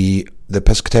the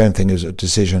pescatarian thing is a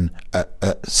decision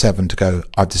at 7 to go,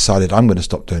 I've decided I'm going to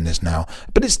stop doing this now.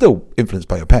 But it's still influenced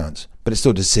by your parents. But it's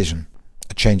still a decision,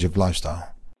 a change of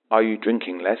lifestyle. Are you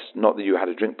drinking less? Not that you had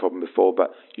a drink problem before,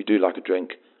 but you do like a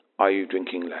drink. Are you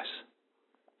drinking less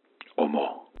or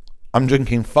more? I'm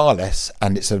drinking far less,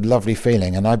 and it's a lovely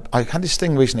feeling. And I had this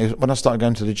thing recently when I started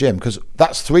going to the gym, because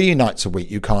that's 3 nights a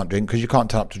week you can't drink, because you can't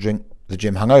turn up to drink the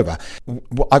gym hungover.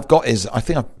 What I've got is, I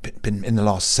think I've been in the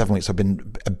last 7 weeks, I've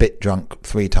been a bit drunk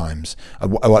 3 times.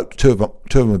 Two of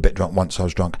them a bit drunk, once I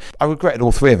was drunk. I regretted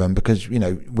all 3 of them, because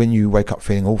when you wake up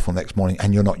feeling awful next morning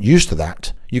and you're not used to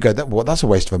that, you go, that's a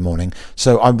waste of a morning.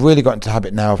 So I've really got into the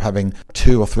habit now of having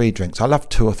 2 or 3 drinks. I love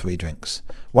 2 or 3 drinks,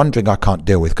 One drink I can't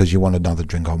deal with because you want another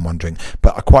drink on one drink.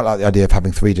 But I quite like the idea of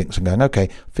having 3 drinks and going, okay,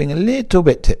 feeling a little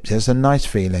bit tipsy. It's a nice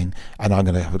feeling. And I'm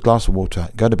going to have a glass of water,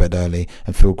 go to bed early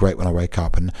and feel great when I wake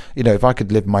up. And, if I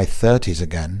could live my 30s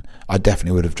again, I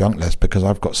definitely would have drunk less because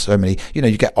I've got so many,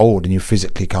 you get old and you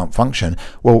physically can't function.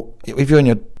 Well, if you're in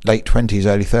your late 20s,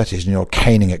 early 30s and you're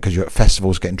caning it because you're at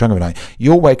festivals getting drunk every night,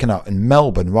 you're waking up in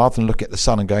Melbourne rather than looking at the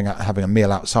sun and going out and having a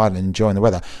meal outside and enjoying the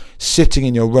weather, sitting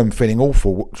in your room feeling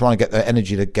awful, trying to get the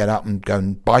energy to get up and go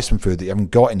and buy some food that you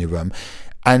haven't got in your room.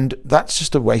 And that's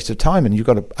just a waste of time, and you've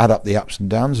got to add up the ups and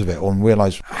downs of it all and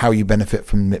realise how you benefit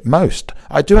from it most.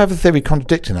 I do have a theory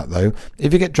contradicting that, though.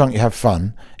 If you get drunk, you have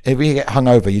fun. If you get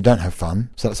hungover, you don't have fun.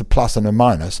 So that's a plus and a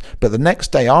minus. But the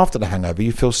next day after the hangover,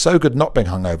 you feel so good not being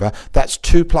hungover. That's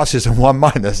 2 pluses and 1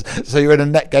 minus. So you're in a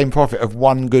net gain profit of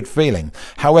 1 good feeling.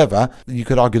 However, you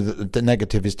could argue that the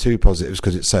negative is 2 positives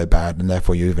because it's so bad, and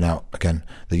therefore you even out, again,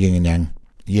 the yin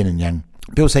and yang.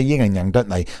 People say yin and yang, don't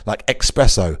they? Like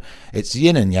espresso. It's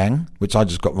yin and yang, which I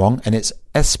just got wrong, and it's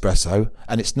espresso,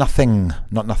 and it's nothing,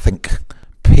 not nothing.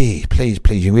 Please,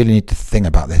 you really need to think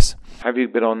about this. Have you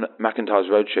been on McIntyre's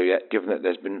Roadshow yet, given that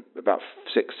there's been about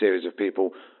 6 series of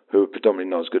people who are predominantly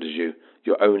not as good as you?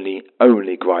 Your only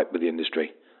gripe with the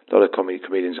industry. A lot of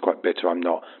comedians are quite bitter, I'm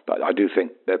not, but I do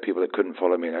think there are people that couldn't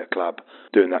follow me in a club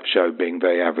doing that show being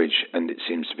very average, and it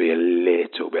seems to be a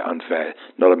little bit unfair,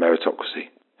 not a meritocracy.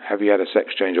 Have you had a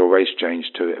sex change or race change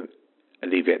to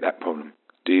alleviate that problem?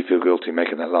 Do you feel guilty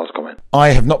making that last comment? I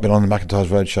have not been on the McIntyre's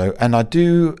Roadshow, and I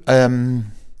do...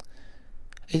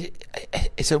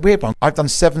 It's a weird one. I've done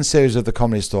 7 series of The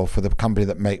Comedy Store for the company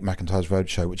that make McIntyre's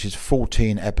Roadshow, which is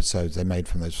 14 episodes they made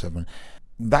from those 7.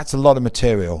 That's a lot of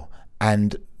material,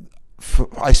 and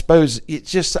I suppose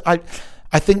it's just...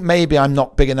 I think maybe I'm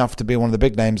not big enough to be one of the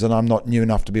big names and I'm not new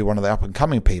enough to be one of the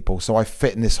up-and-coming people, so I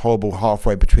fit in this horrible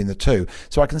halfway between the two.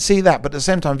 So I can see that, but at the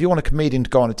same time, if you want a comedian to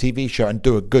go on a TV show and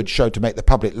do a good show to make the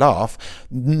public laugh,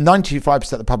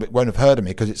 95% of the public won't have heard of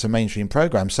me because it's a mainstream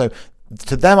programme. So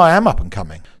to them, I am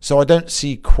up-and-coming. So I don't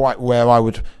see quite where I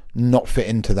would not fit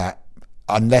into that.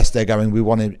 Unless they're going, we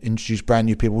want to introduce brand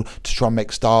new people to try and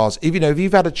make stars. If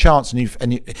you've had a chance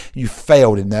and you've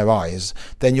failed in their eyes,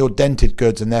 then you're dented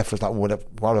goods, and therefore it's like, well,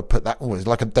 why would I put that? Oh, it's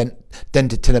like a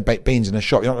dented tin of baked beans in a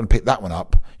shop. You're not going to pick that one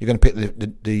up. You're going to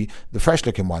pick the fresh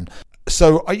looking one.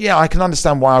 So yeah, I can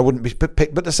understand why I wouldn't be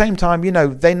picked, but at the same time,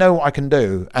 they know what I can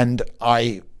do, and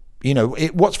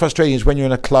what's frustrating is when you're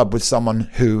in a club with someone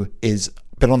who is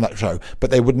been on that show, but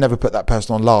they would never put that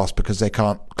person on last because they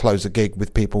can't close a gig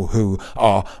with people who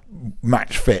are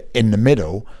match fit in the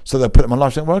middle, so they'll put them on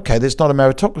live. Well, okay, there's not a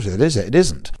meritocracy, is it? It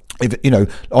isn't.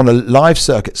 If on a live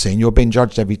circuit scene, you're being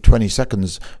judged every 20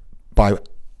 seconds by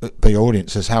the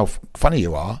audience as how funny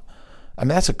you are. I mean,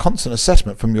 that's a constant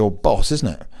assessment from your boss, isn't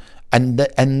it?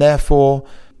 And therefore,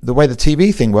 the way the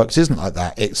TV thing works isn't like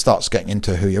that. It starts getting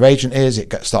into who your agent is.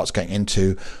 It starts getting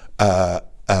into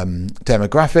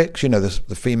demographics,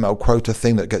 the female quota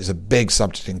thing that gets a big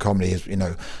subject in comedy is,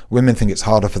 women think it's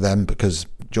harder for them because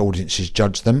audiences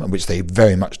judge them, which they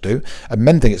very much do, and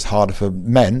men think it's harder for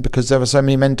men because there are so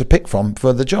many men to pick from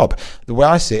for the job. The way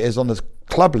I see it is on the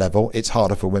club level, it's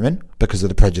harder for women because of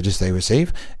the prejudice they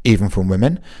receive, even from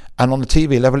women, and on the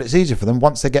TV level, it's easier for them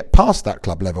once they get past that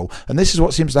club level. And this is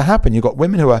what seems to happen. You've got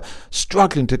women who are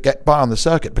struggling to get by on the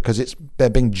circuit because they're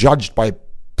being judged by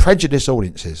prejudiced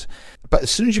audiences. But as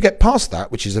soon as you get past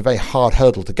that, which is a very hard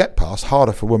hurdle to get past,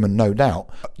 harder for women, no doubt,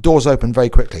 doors open very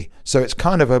quickly. So it's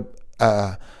kind of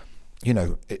there's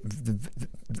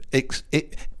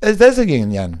a yin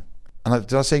and yang. And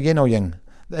did I say yin or yang?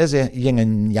 There's a yin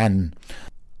and yang.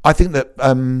 I think that,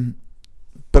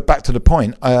 but back to the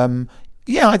point, if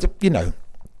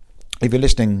you're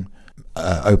listening,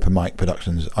 Open Mic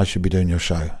Productions, I should be doing your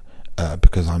show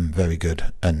because I'm very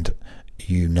good and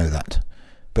you know that.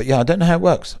 But yeah, I don't know how it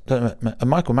works.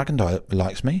 Michael McIntyre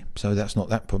likes me, so that's not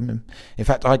that problem. In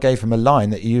fact, I gave him a line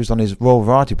that he used on his Royal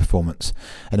Variety performance,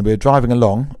 and we were driving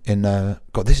along in...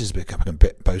 God, this is becoming a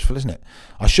bit boastful, isn't it?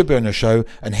 I should be on your show,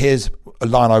 and here's a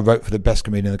line I wrote for the best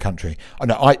comedian in the country.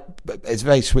 It's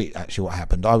very sweet, actually, what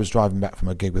happened. I was driving back from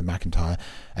a gig with McIntyre,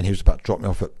 and he was about to drop me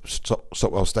off at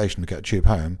Stockwell Station to get a tube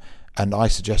home, and I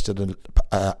suggested an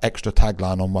extra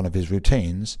tagline on one of his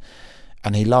routines,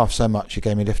 and he laughed so much he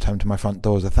gave me a lift home to my front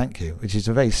door as a thank you, which is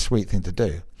a very sweet thing to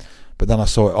do. But then I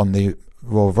saw it on the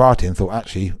Royal Variety and thought,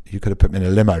 actually, you could have put me in a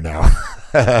limo now.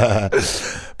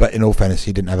 But in all fairness,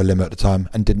 he didn't have a limo at the time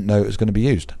and didn't know it was going to be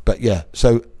used. But yeah,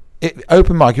 so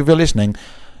Open Mic, if you're listening,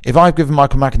 if I've given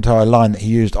Michael McIntyre a line that he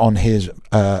used on his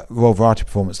Royal Variety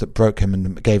performance that broke him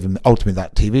and gave him ultimately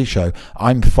that TV show,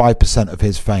 I'm 5% of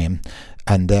his fame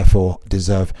and therefore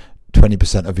deserve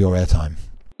 20% of your airtime.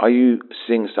 Are you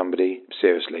seeing somebody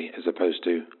seriously as opposed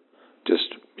to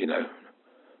just,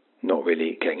 not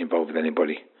really getting involved with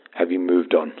anybody? Have you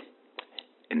moved on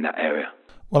in that area?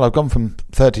 Well, I've gone from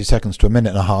 30 seconds to a minute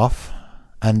and a half,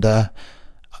 and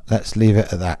let's leave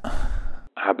it at that.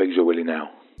 How big's your willy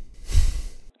now?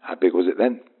 How big was it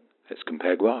then? Let's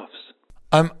compare graphs.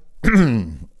 Of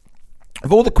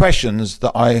all the questions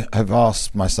that I have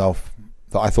asked myself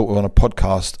that I thought were on a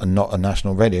podcast and not a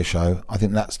national radio show, I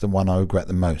think that's the one I regret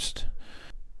the most.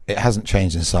 It hasn't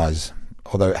changed in size,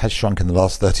 although it has shrunk in the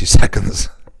last 30 seconds.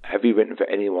 Have you written for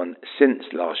anyone since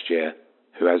last year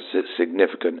who has a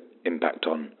significant impact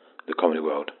on the comedy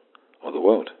world or the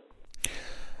world?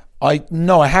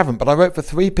 No, I haven't, but I wrote for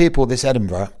 3 people this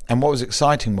Edinburgh, and what was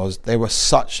exciting was they were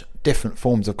such different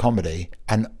forms of comedy,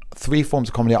 and 3 forms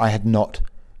of comedy I had not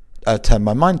turned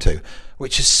my mind to,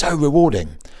 which is so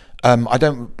rewarding. I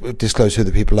don't disclose who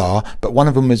the people are, but one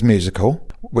of them was musical,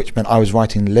 which meant I was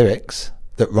writing lyrics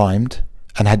that rhymed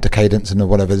and had the cadence and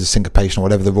whatever, the syncopation or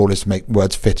whatever the rule is to make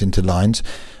words fit into lines.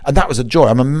 And that was a joy.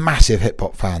 I'm a massive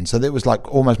hip-hop fan, so it was like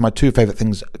almost my 2 favourite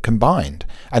things combined.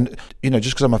 And,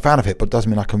 just because I'm a fan of hip-hop doesn't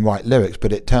mean I can write lyrics,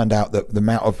 but it turned out that the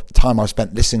amount of time I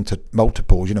spent listening to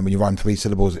multiples, when you rhyme 3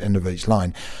 syllables at the end of each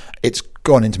line, it's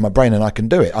gone into my brain and I can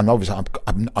do it. And obviously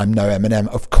I'm no Eminem,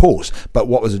 of course, but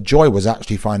what was a joy was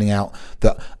actually finding out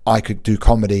that I could do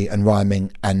comedy and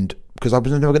rhyming, and because I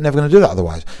was never going to do that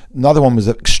otherwise. Another one was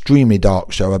an extremely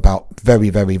dark show about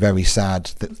very, very, very sad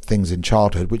things in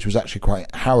childhood, which was actually quite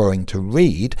harrowing to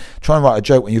read. Try and write a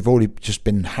joke when you've already just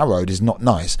been harrowed is not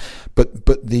nice. But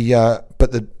the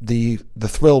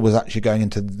thrill was actually going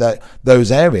into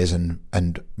those areas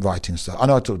and writing stuff. I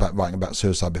know I talked about writing about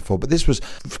suicide before, but this was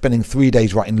spending 3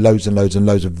 days writing loads and loads and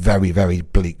loads of very, very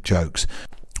bleak jokes.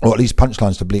 Or at least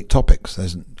punchlines to bleak topics.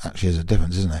 There's a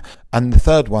difference, isn't there? And the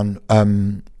third one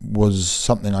was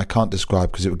something I can't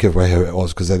describe because it would give away who it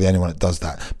was, because they're the only one that does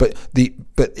that. But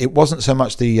it wasn't so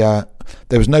much there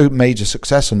was no major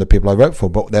success on the people I wrote for,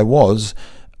 but there was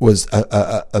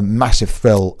a massive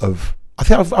thrill of. I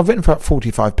think I've written for about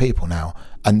 45 people now,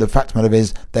 and the fact of the matter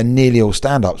is they're nearly all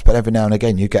stand-ups, but every now and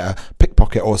again you get a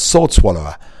pickpocket or a sword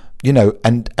swallower,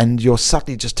 and you're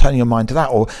suddenly just turning your mind to that,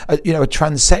 or a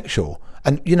transsexual.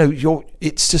 And,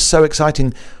 it's just so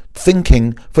exciting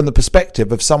thinking from the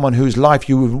perspective of someone whose life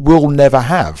you will never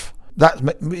have. That's,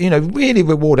 really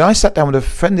rewarding. I sat down with a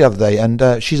friend the other day,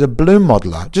 and she's a balloon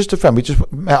modeller. Just a friend. We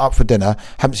just met up for dinner,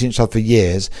 haven't seen each other for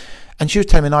years. And she was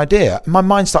telling me an idea. My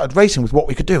mind started racing with what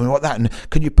we could do and what that. And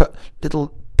can you put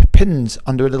little pins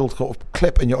under a little sort of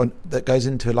clip that goes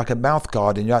into like a mouth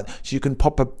guard in your, so you can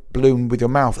pop a balloon with your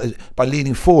mouth by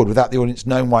leaning forward without the audience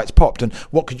knowing why it's popped, and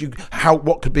what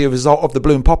could be a result of the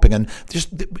balloon popping. And just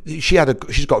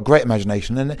she's got a great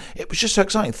imagination, and it was just so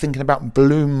exciting thinking about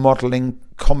balloon modelling,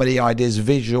 comedy ideas,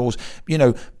 visuals,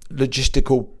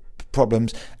 logistical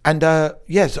problems. And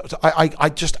yes, I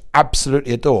just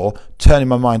absolutely adore turning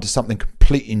my mind to something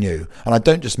completely new. And I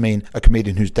don't just mean a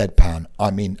comedian who's deadpan,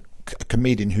 I mean a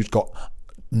comedian who's got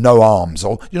no arms,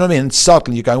 or you know what I mean, and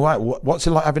suddenly you go, wow, what's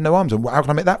it like having no arms, and how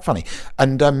can I make that funny?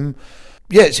 And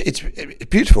it's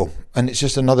beautiful, and it's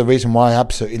just another reason why I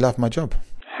absolutely love my job.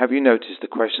 Have you noticed the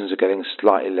questions are getting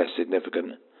slightly less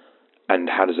significant, and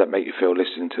how does that make you feel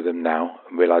listening to them now,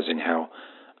 and realising how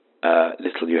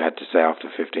little you had to say after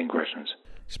 15 questions?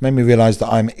 It's made me realise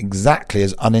that I'm exactly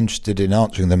as uninterested in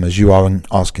answering them as you are in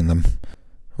asking them.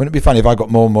 Wouldn't it be funny if I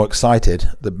got more and more excited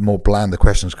the more bland the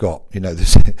questions got?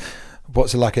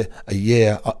 What's it like a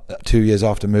year, 2 years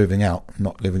after moving out,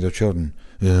 not living with your children?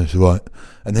 Yeah, it's all right.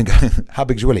 And then going, how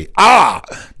big's your willy?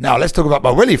 Now let's talk about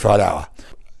my willy for an hour.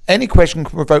 Any question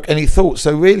can provoke any thoughts.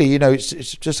 So really,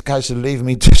 it's just a case of leaving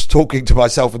me just talking to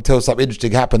myself until something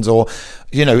interesting happens, or,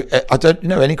 I don't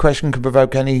know, any question can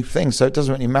provoke anything. So it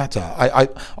doesn't really matter. I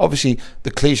obviously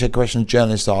the cliche questions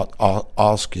journalists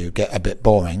ask you get a bit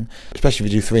boring, especially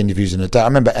if you do 3 interviews in a day. I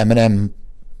remember Eminem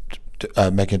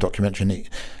making a documentary,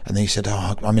 and he said,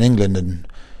 I'm in England, and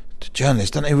the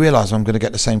journalists, don't they realise I'm going to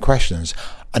get the same questions?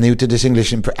 And he did this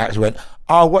English accent, went,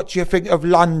 what do you think of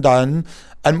London?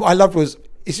 And what I loved was,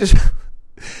 it's just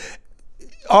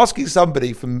asking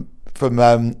somebody from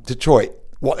Detroit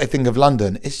what they think of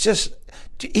London. It's just,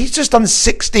 he's just done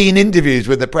 16 interviews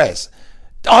with the press.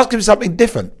 Ask him something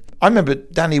different. I remember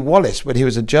Danny Wallace, when he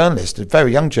was a journalist, a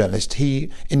very young journalist,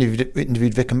 he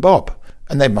interviewed Vic and Bob.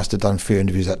 And they must have done a few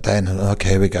interviews that day, and okay,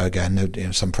 here we go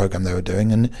again, some program they were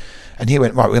doing, and he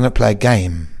went, right, we're going to play a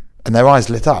game, and their eyes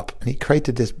lit up, and he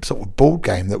created this sort of board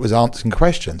game that was answering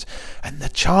questions, and the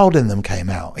child in them came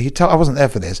out. I wasn't there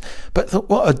for this, but I thought,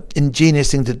 what an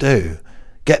ingenious thing to do,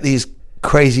 get these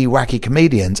crazy, wacky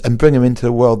comedians and bring them into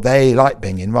the world they like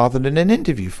being in rather than an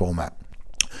interview format.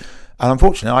 And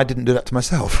unfortunately, I didn't do that to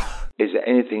myself. Is there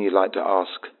anything you'd like to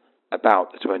ask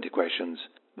about the 20 questions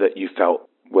that you felt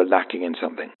were lacking in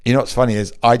something? You know what's funny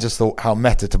is I just thought how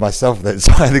meta to myself that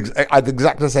so I had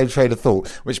exactly the same train of thought,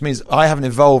 which means I haven't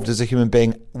evolved as a human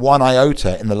being one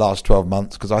iota in the last 12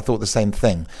 months because I thought the same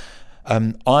thing.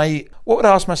 What would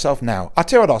I ask myself now? I'll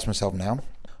tell you what I'd ask myself now.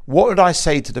 What would I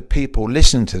say to the people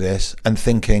listening to this and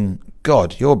thinking,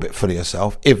 God, you're a bit full of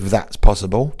yourself, if that's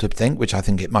possible to think, which I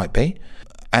think it might be.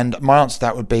 And my answer to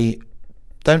that would be,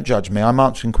 don't judge me. I'm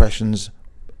answering questions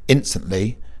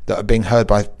instantly that are being heard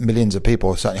by millions of people,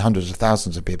 or certainly hundreds of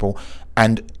thousands of people,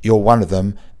 and you're one of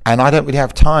them. And I don't really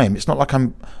have time. It's not like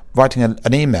I'm writing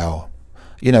an email.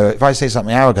 You know, if I say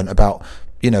something arrogant about,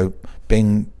 you know,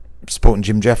 supporting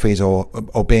Jim Jeffries or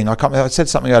being, I said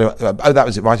something earlier, that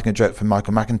was it, writing a joke for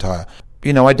Michael McIntyre.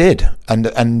 You know, I did.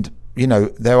 And you know,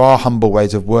 there are humble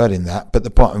ways of wording that, but the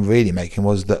point I'm really making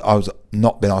was that I was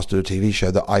not being asked to do a TV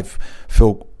show that I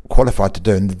feel qualified to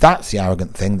do, and that's the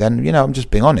arrogant thing. Then, you know, I'm just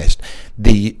being honest.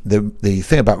 The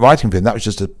thing about writing for him, that was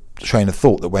just a train of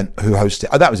thought that went, who hosts it?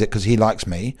 Oh, that was it, because he likes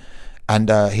me, and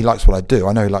he likes what I do.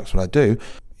 I know he likes what I do.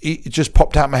 It just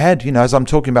popped out of my head, you know, as I'm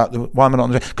talking about why am I not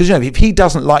on the show? Because, you know, if he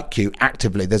doesn't like you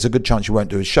actively, there's a good chance you won't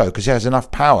do his show, because he has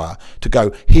enough power to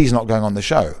go, he's not going on the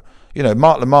show. You know,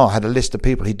 Mark Lamar had a list of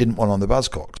people he didn't want on the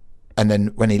Buzzcocks. And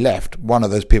then when he left, one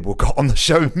of those people got on the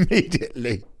show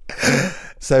immediately.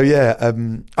 So, yeah.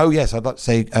 Oh, yes, I'd like to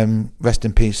say rest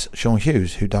in peace, Sean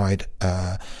Hughes, who died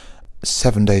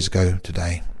 6 days ago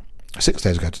today.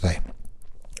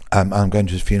 I'm going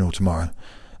to his funeral tomorrow.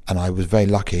 And I was very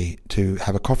lucky to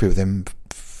have a coffee with him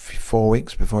 4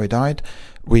 weeks before he died.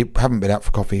 We haven't been out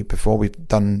for coffee before. We've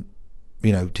done,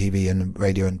 you know, TV and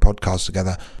radio and podcasts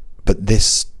together. But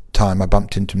this time I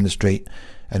bumped into him in the street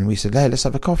and we said, hey, let's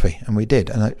have a coffee. And we did.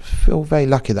 And I feel very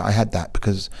lucky that I had that,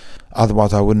 because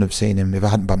otherwise I wouldn't have seen him. If I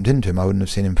hadn't bumped into him, I wouldn't have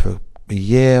seen him for a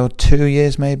year or 2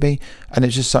 years maybe. And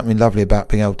it's just something lovely about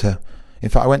being able to... In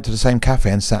fact, I went to the same cafe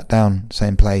and sat down,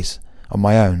 same place, on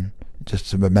my own,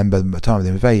 just to remember the time with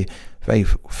him. He was very, very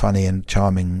funny and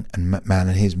charming and man,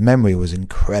 and his memory was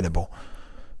incredible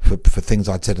for things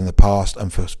I'd said in the past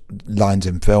and for lines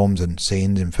in films and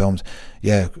scenes in films.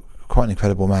 Yeah, quite an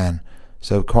incredible man.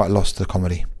 So quite lost to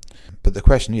comedy. But the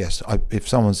question, yes, if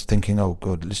someone's thinking, oh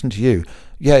God, listen to you.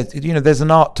 Yeah, you know, there's an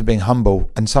art to being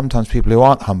humble, and sometimes people who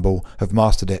aren't humble have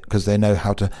mastered it because they know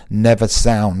how to never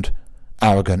sound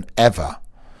arrogant ever.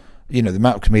 You know, the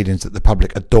amount of comedians that the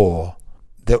public adore,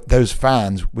 those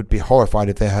fans would be horrified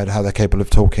if they heard how they're capable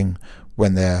of talking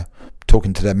when they're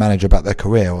talking to their manager about their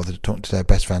career, or they're talking to their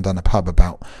best friend down a pub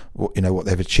about what, you know, what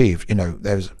they've achieved. You know,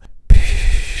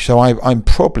 so I'm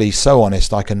probably so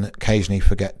honest I can occasionally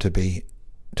forget to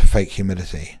fake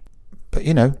humility. But,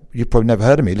 you know, you've probably never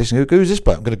heard of me. Listen, who's this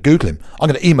bloke? I'm going to Google him. I'm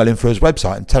going to email him through his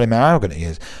website and tell him how arrogant he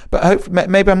is. But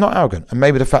maybe I'm not arrogant. And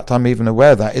maybe the fact I'm even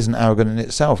aware of that isn't arrogant in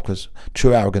itself, because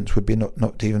true arrogance would be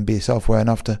not to even be self-aware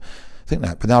enough to think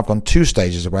that. But now I've gone 2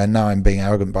 stages away, and now I'm being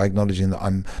arrogant by acknowledging that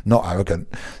I'm not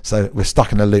arrogant. So we're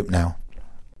stuck in a loop now.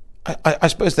 I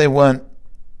suppose they were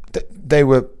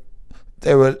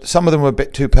some of them were a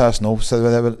bit too personal,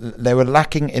 so they were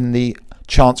lacking in the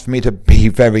chance for me to be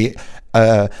very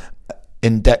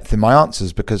in depth in my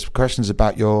answers, because questions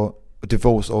about your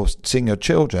divorce or seeing your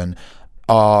children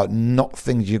are not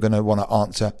things you're going to want to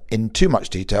answer in too much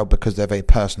detail because they're very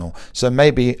personal. So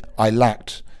maybe I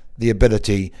lacked the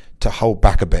ability to hold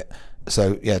back a bit.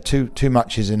 So yeah, too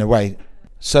much is in a way.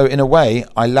 So in a way,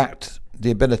 I lacked the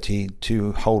ability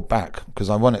to hold back, because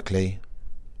ironically,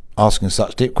 asking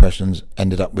such deep questions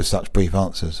ended up with such brief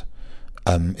answers.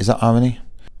 Is that irony?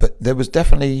 But there was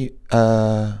definitely...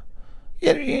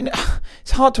 Yeah, you know,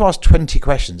 it's hard to ask 20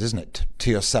 questions, isn't it,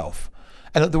 to yourself?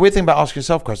 And the weird thing about asking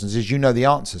yourself questions is you know the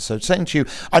answers. So saying to you,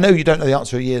 I know you don't know the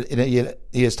answer in a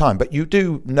year's time, but you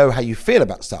do know how you feel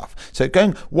about stuff. So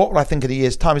going, what will I think in a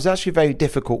year's time, is actually a very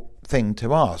difficult thing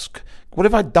to ask. What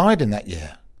if I died in that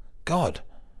year? God.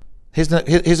 Here's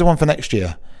the one for next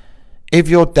year. If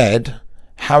you're dead,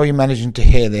 how are you managing to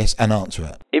hear this and answer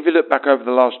it? If you look back over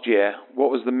the last year, what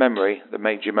was the memory that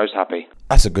made you most happy?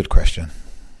 That's a good question.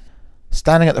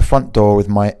 Standing at the front door with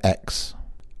my ex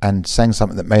and saying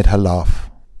something that made her laugh,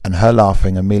 and her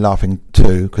laughing and me laughing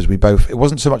too, because it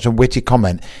wasn't so much a witty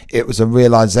comment, it was a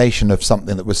realisation of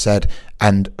something that was said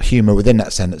and humour within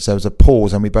that sentence. There was a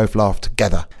pause and we both laughed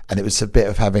together, and it was a bit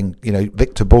of having, you know,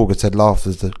 Victor Borge said laughter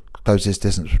is the closest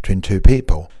distance between two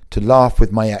people. To laugh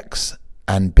with my ex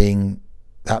and being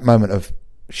that moment of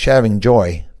sharing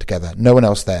joy together, no one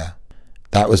else there,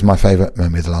 that was my favourite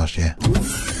memory of the last year.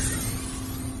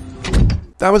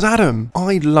 That was Adam.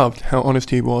 I loved how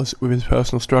honest he was with his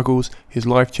personal struggles, his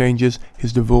life changes,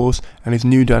 his divorce, and his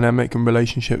new dynamic and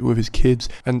relationship with his kids,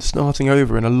 and starting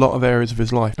over in a lot of areas of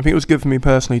his life. I think it was good for me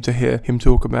personally to hear him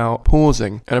talk about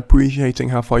pausing and appreciating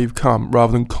how far you've come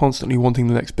rather than constantly wanting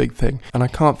the next big thing. And I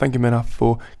can't thank him enough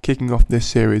for kicking off this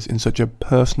series in such a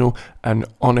personal and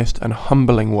honest and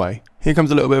humbling way. Here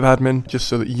comes a little bit of admin, just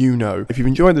so that you know. If you've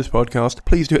enjoyed this podcast,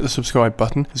 please do hit the subscribe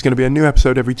button. There's going to be a new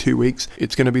episode every 2 weeks.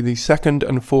 It's going to be the second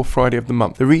and fourth Friday of the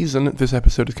month. The reason this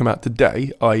episode has come out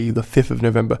today, i.e. the 5th of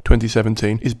November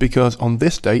 2017, is because on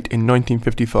this date in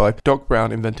 1955, Doc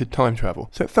Brown invented time travel.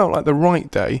 So it felt like the right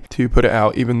day to put it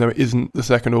out, even though it isn't the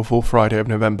second or fourth Friday of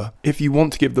November. If you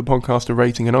want to give the podcast a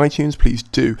rating in iTunes, please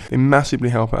do. They massively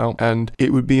help out, and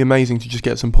it would be amazing to just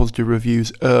get some positive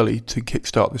reviews early to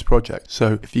kickstart this project.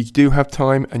 So if you do have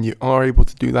time and you are able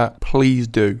to do that, please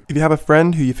do. If you have a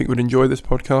friend who you think would enjoy this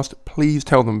podcast, please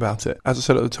tell them about it. As I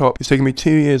said at the top, it's taken me 2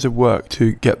 years of work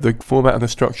to get the format and the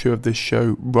structure of this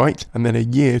show right, and then a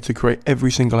year to create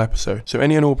every single episode. So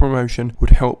any and all promotion would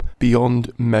help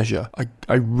beyond measure.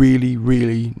 I really,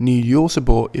 really need your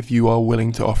support if you are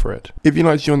willing to offer it. If you'd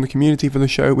like to join the community for the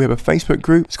show, we have a Facebook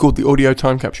group. It's called the Audio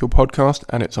Time Capsule Podcast,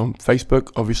 and it's on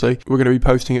Facebook, obviously. We're going to be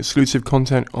posting exclusive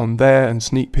content on there and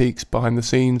sneak peeks, behind the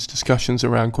scenes, discussions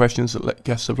around questions that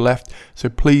guests have left. So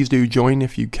please do join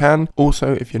if you can.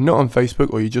 Also, if you're not on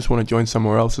Facebook or you just want to join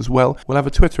somewhere else as well, we'll have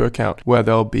a Twitter account where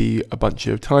there'll be a bunch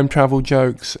of time travel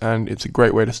jokes, and it's a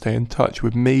great way to stay in touch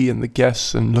with me and the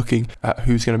guests and looking at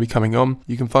who's going to be coming on.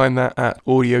 You can find that at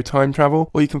Audio Time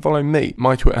Travel, or you can follow me.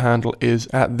 My Twitter handle is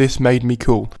at This Made Me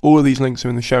Cool. All of these links are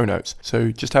in the show notes,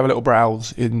 so just have a little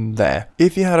browse in there.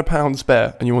 If you had £1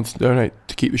 spare and you wanted to donate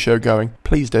to keep the show going,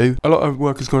 please do. A lot of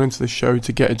work has gone into this show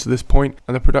to get it to this point,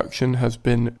 and the production has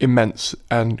been immense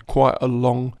and quite a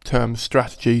long-term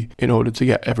strategy in order to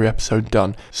get every episode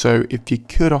done. So if you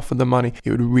could offer the money, it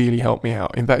would really help me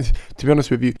out. In fact, to be honest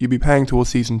with you, you'd be paying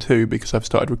towards season 2 because I've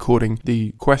started recording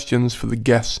the questions for the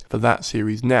guests for that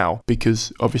series now,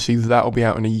 because obviously that'll be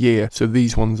out in a year, so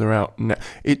these ones are out now.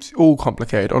 It's all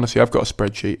complicated. Honestly, I've got a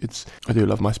spreadsheet. I do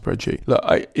love my spreadsheet. Look,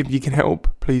 if you can help,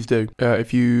 please do.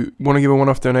 If you want to give a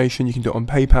one-off donation, you can do it on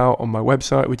PayPal on my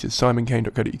website, which is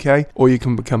simonkane.co.uk, or you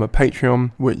can become a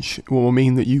Patreon, which will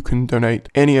mean that you can donate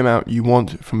any amount you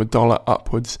want from $1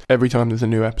 upwards every time there's a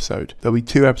new episode. There'll be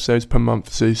 2 episodes per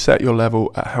month, so set your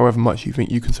level at however much you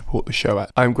think you can support the show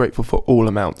at. I'm grateful for all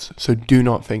amounts, so do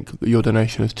not think that your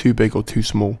donation is too big or too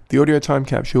small. The Audio Time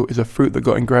Capsule is a Fruit That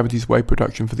Got in Gravity's Way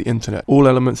production for the internet. All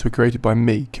elements were created by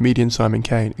me, comedian Simon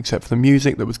Kane, except for the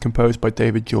music that was composed by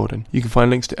David Jordan. You can find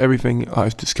links to everything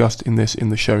I've discussed in this in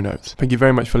the show notes. Thank you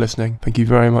very much for listening. Thank you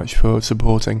very much for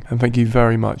supporting, and thank you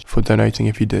very much for donating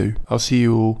if you do. I'll see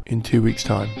you all in 2 weeks'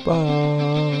 time.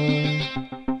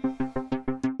 Bye.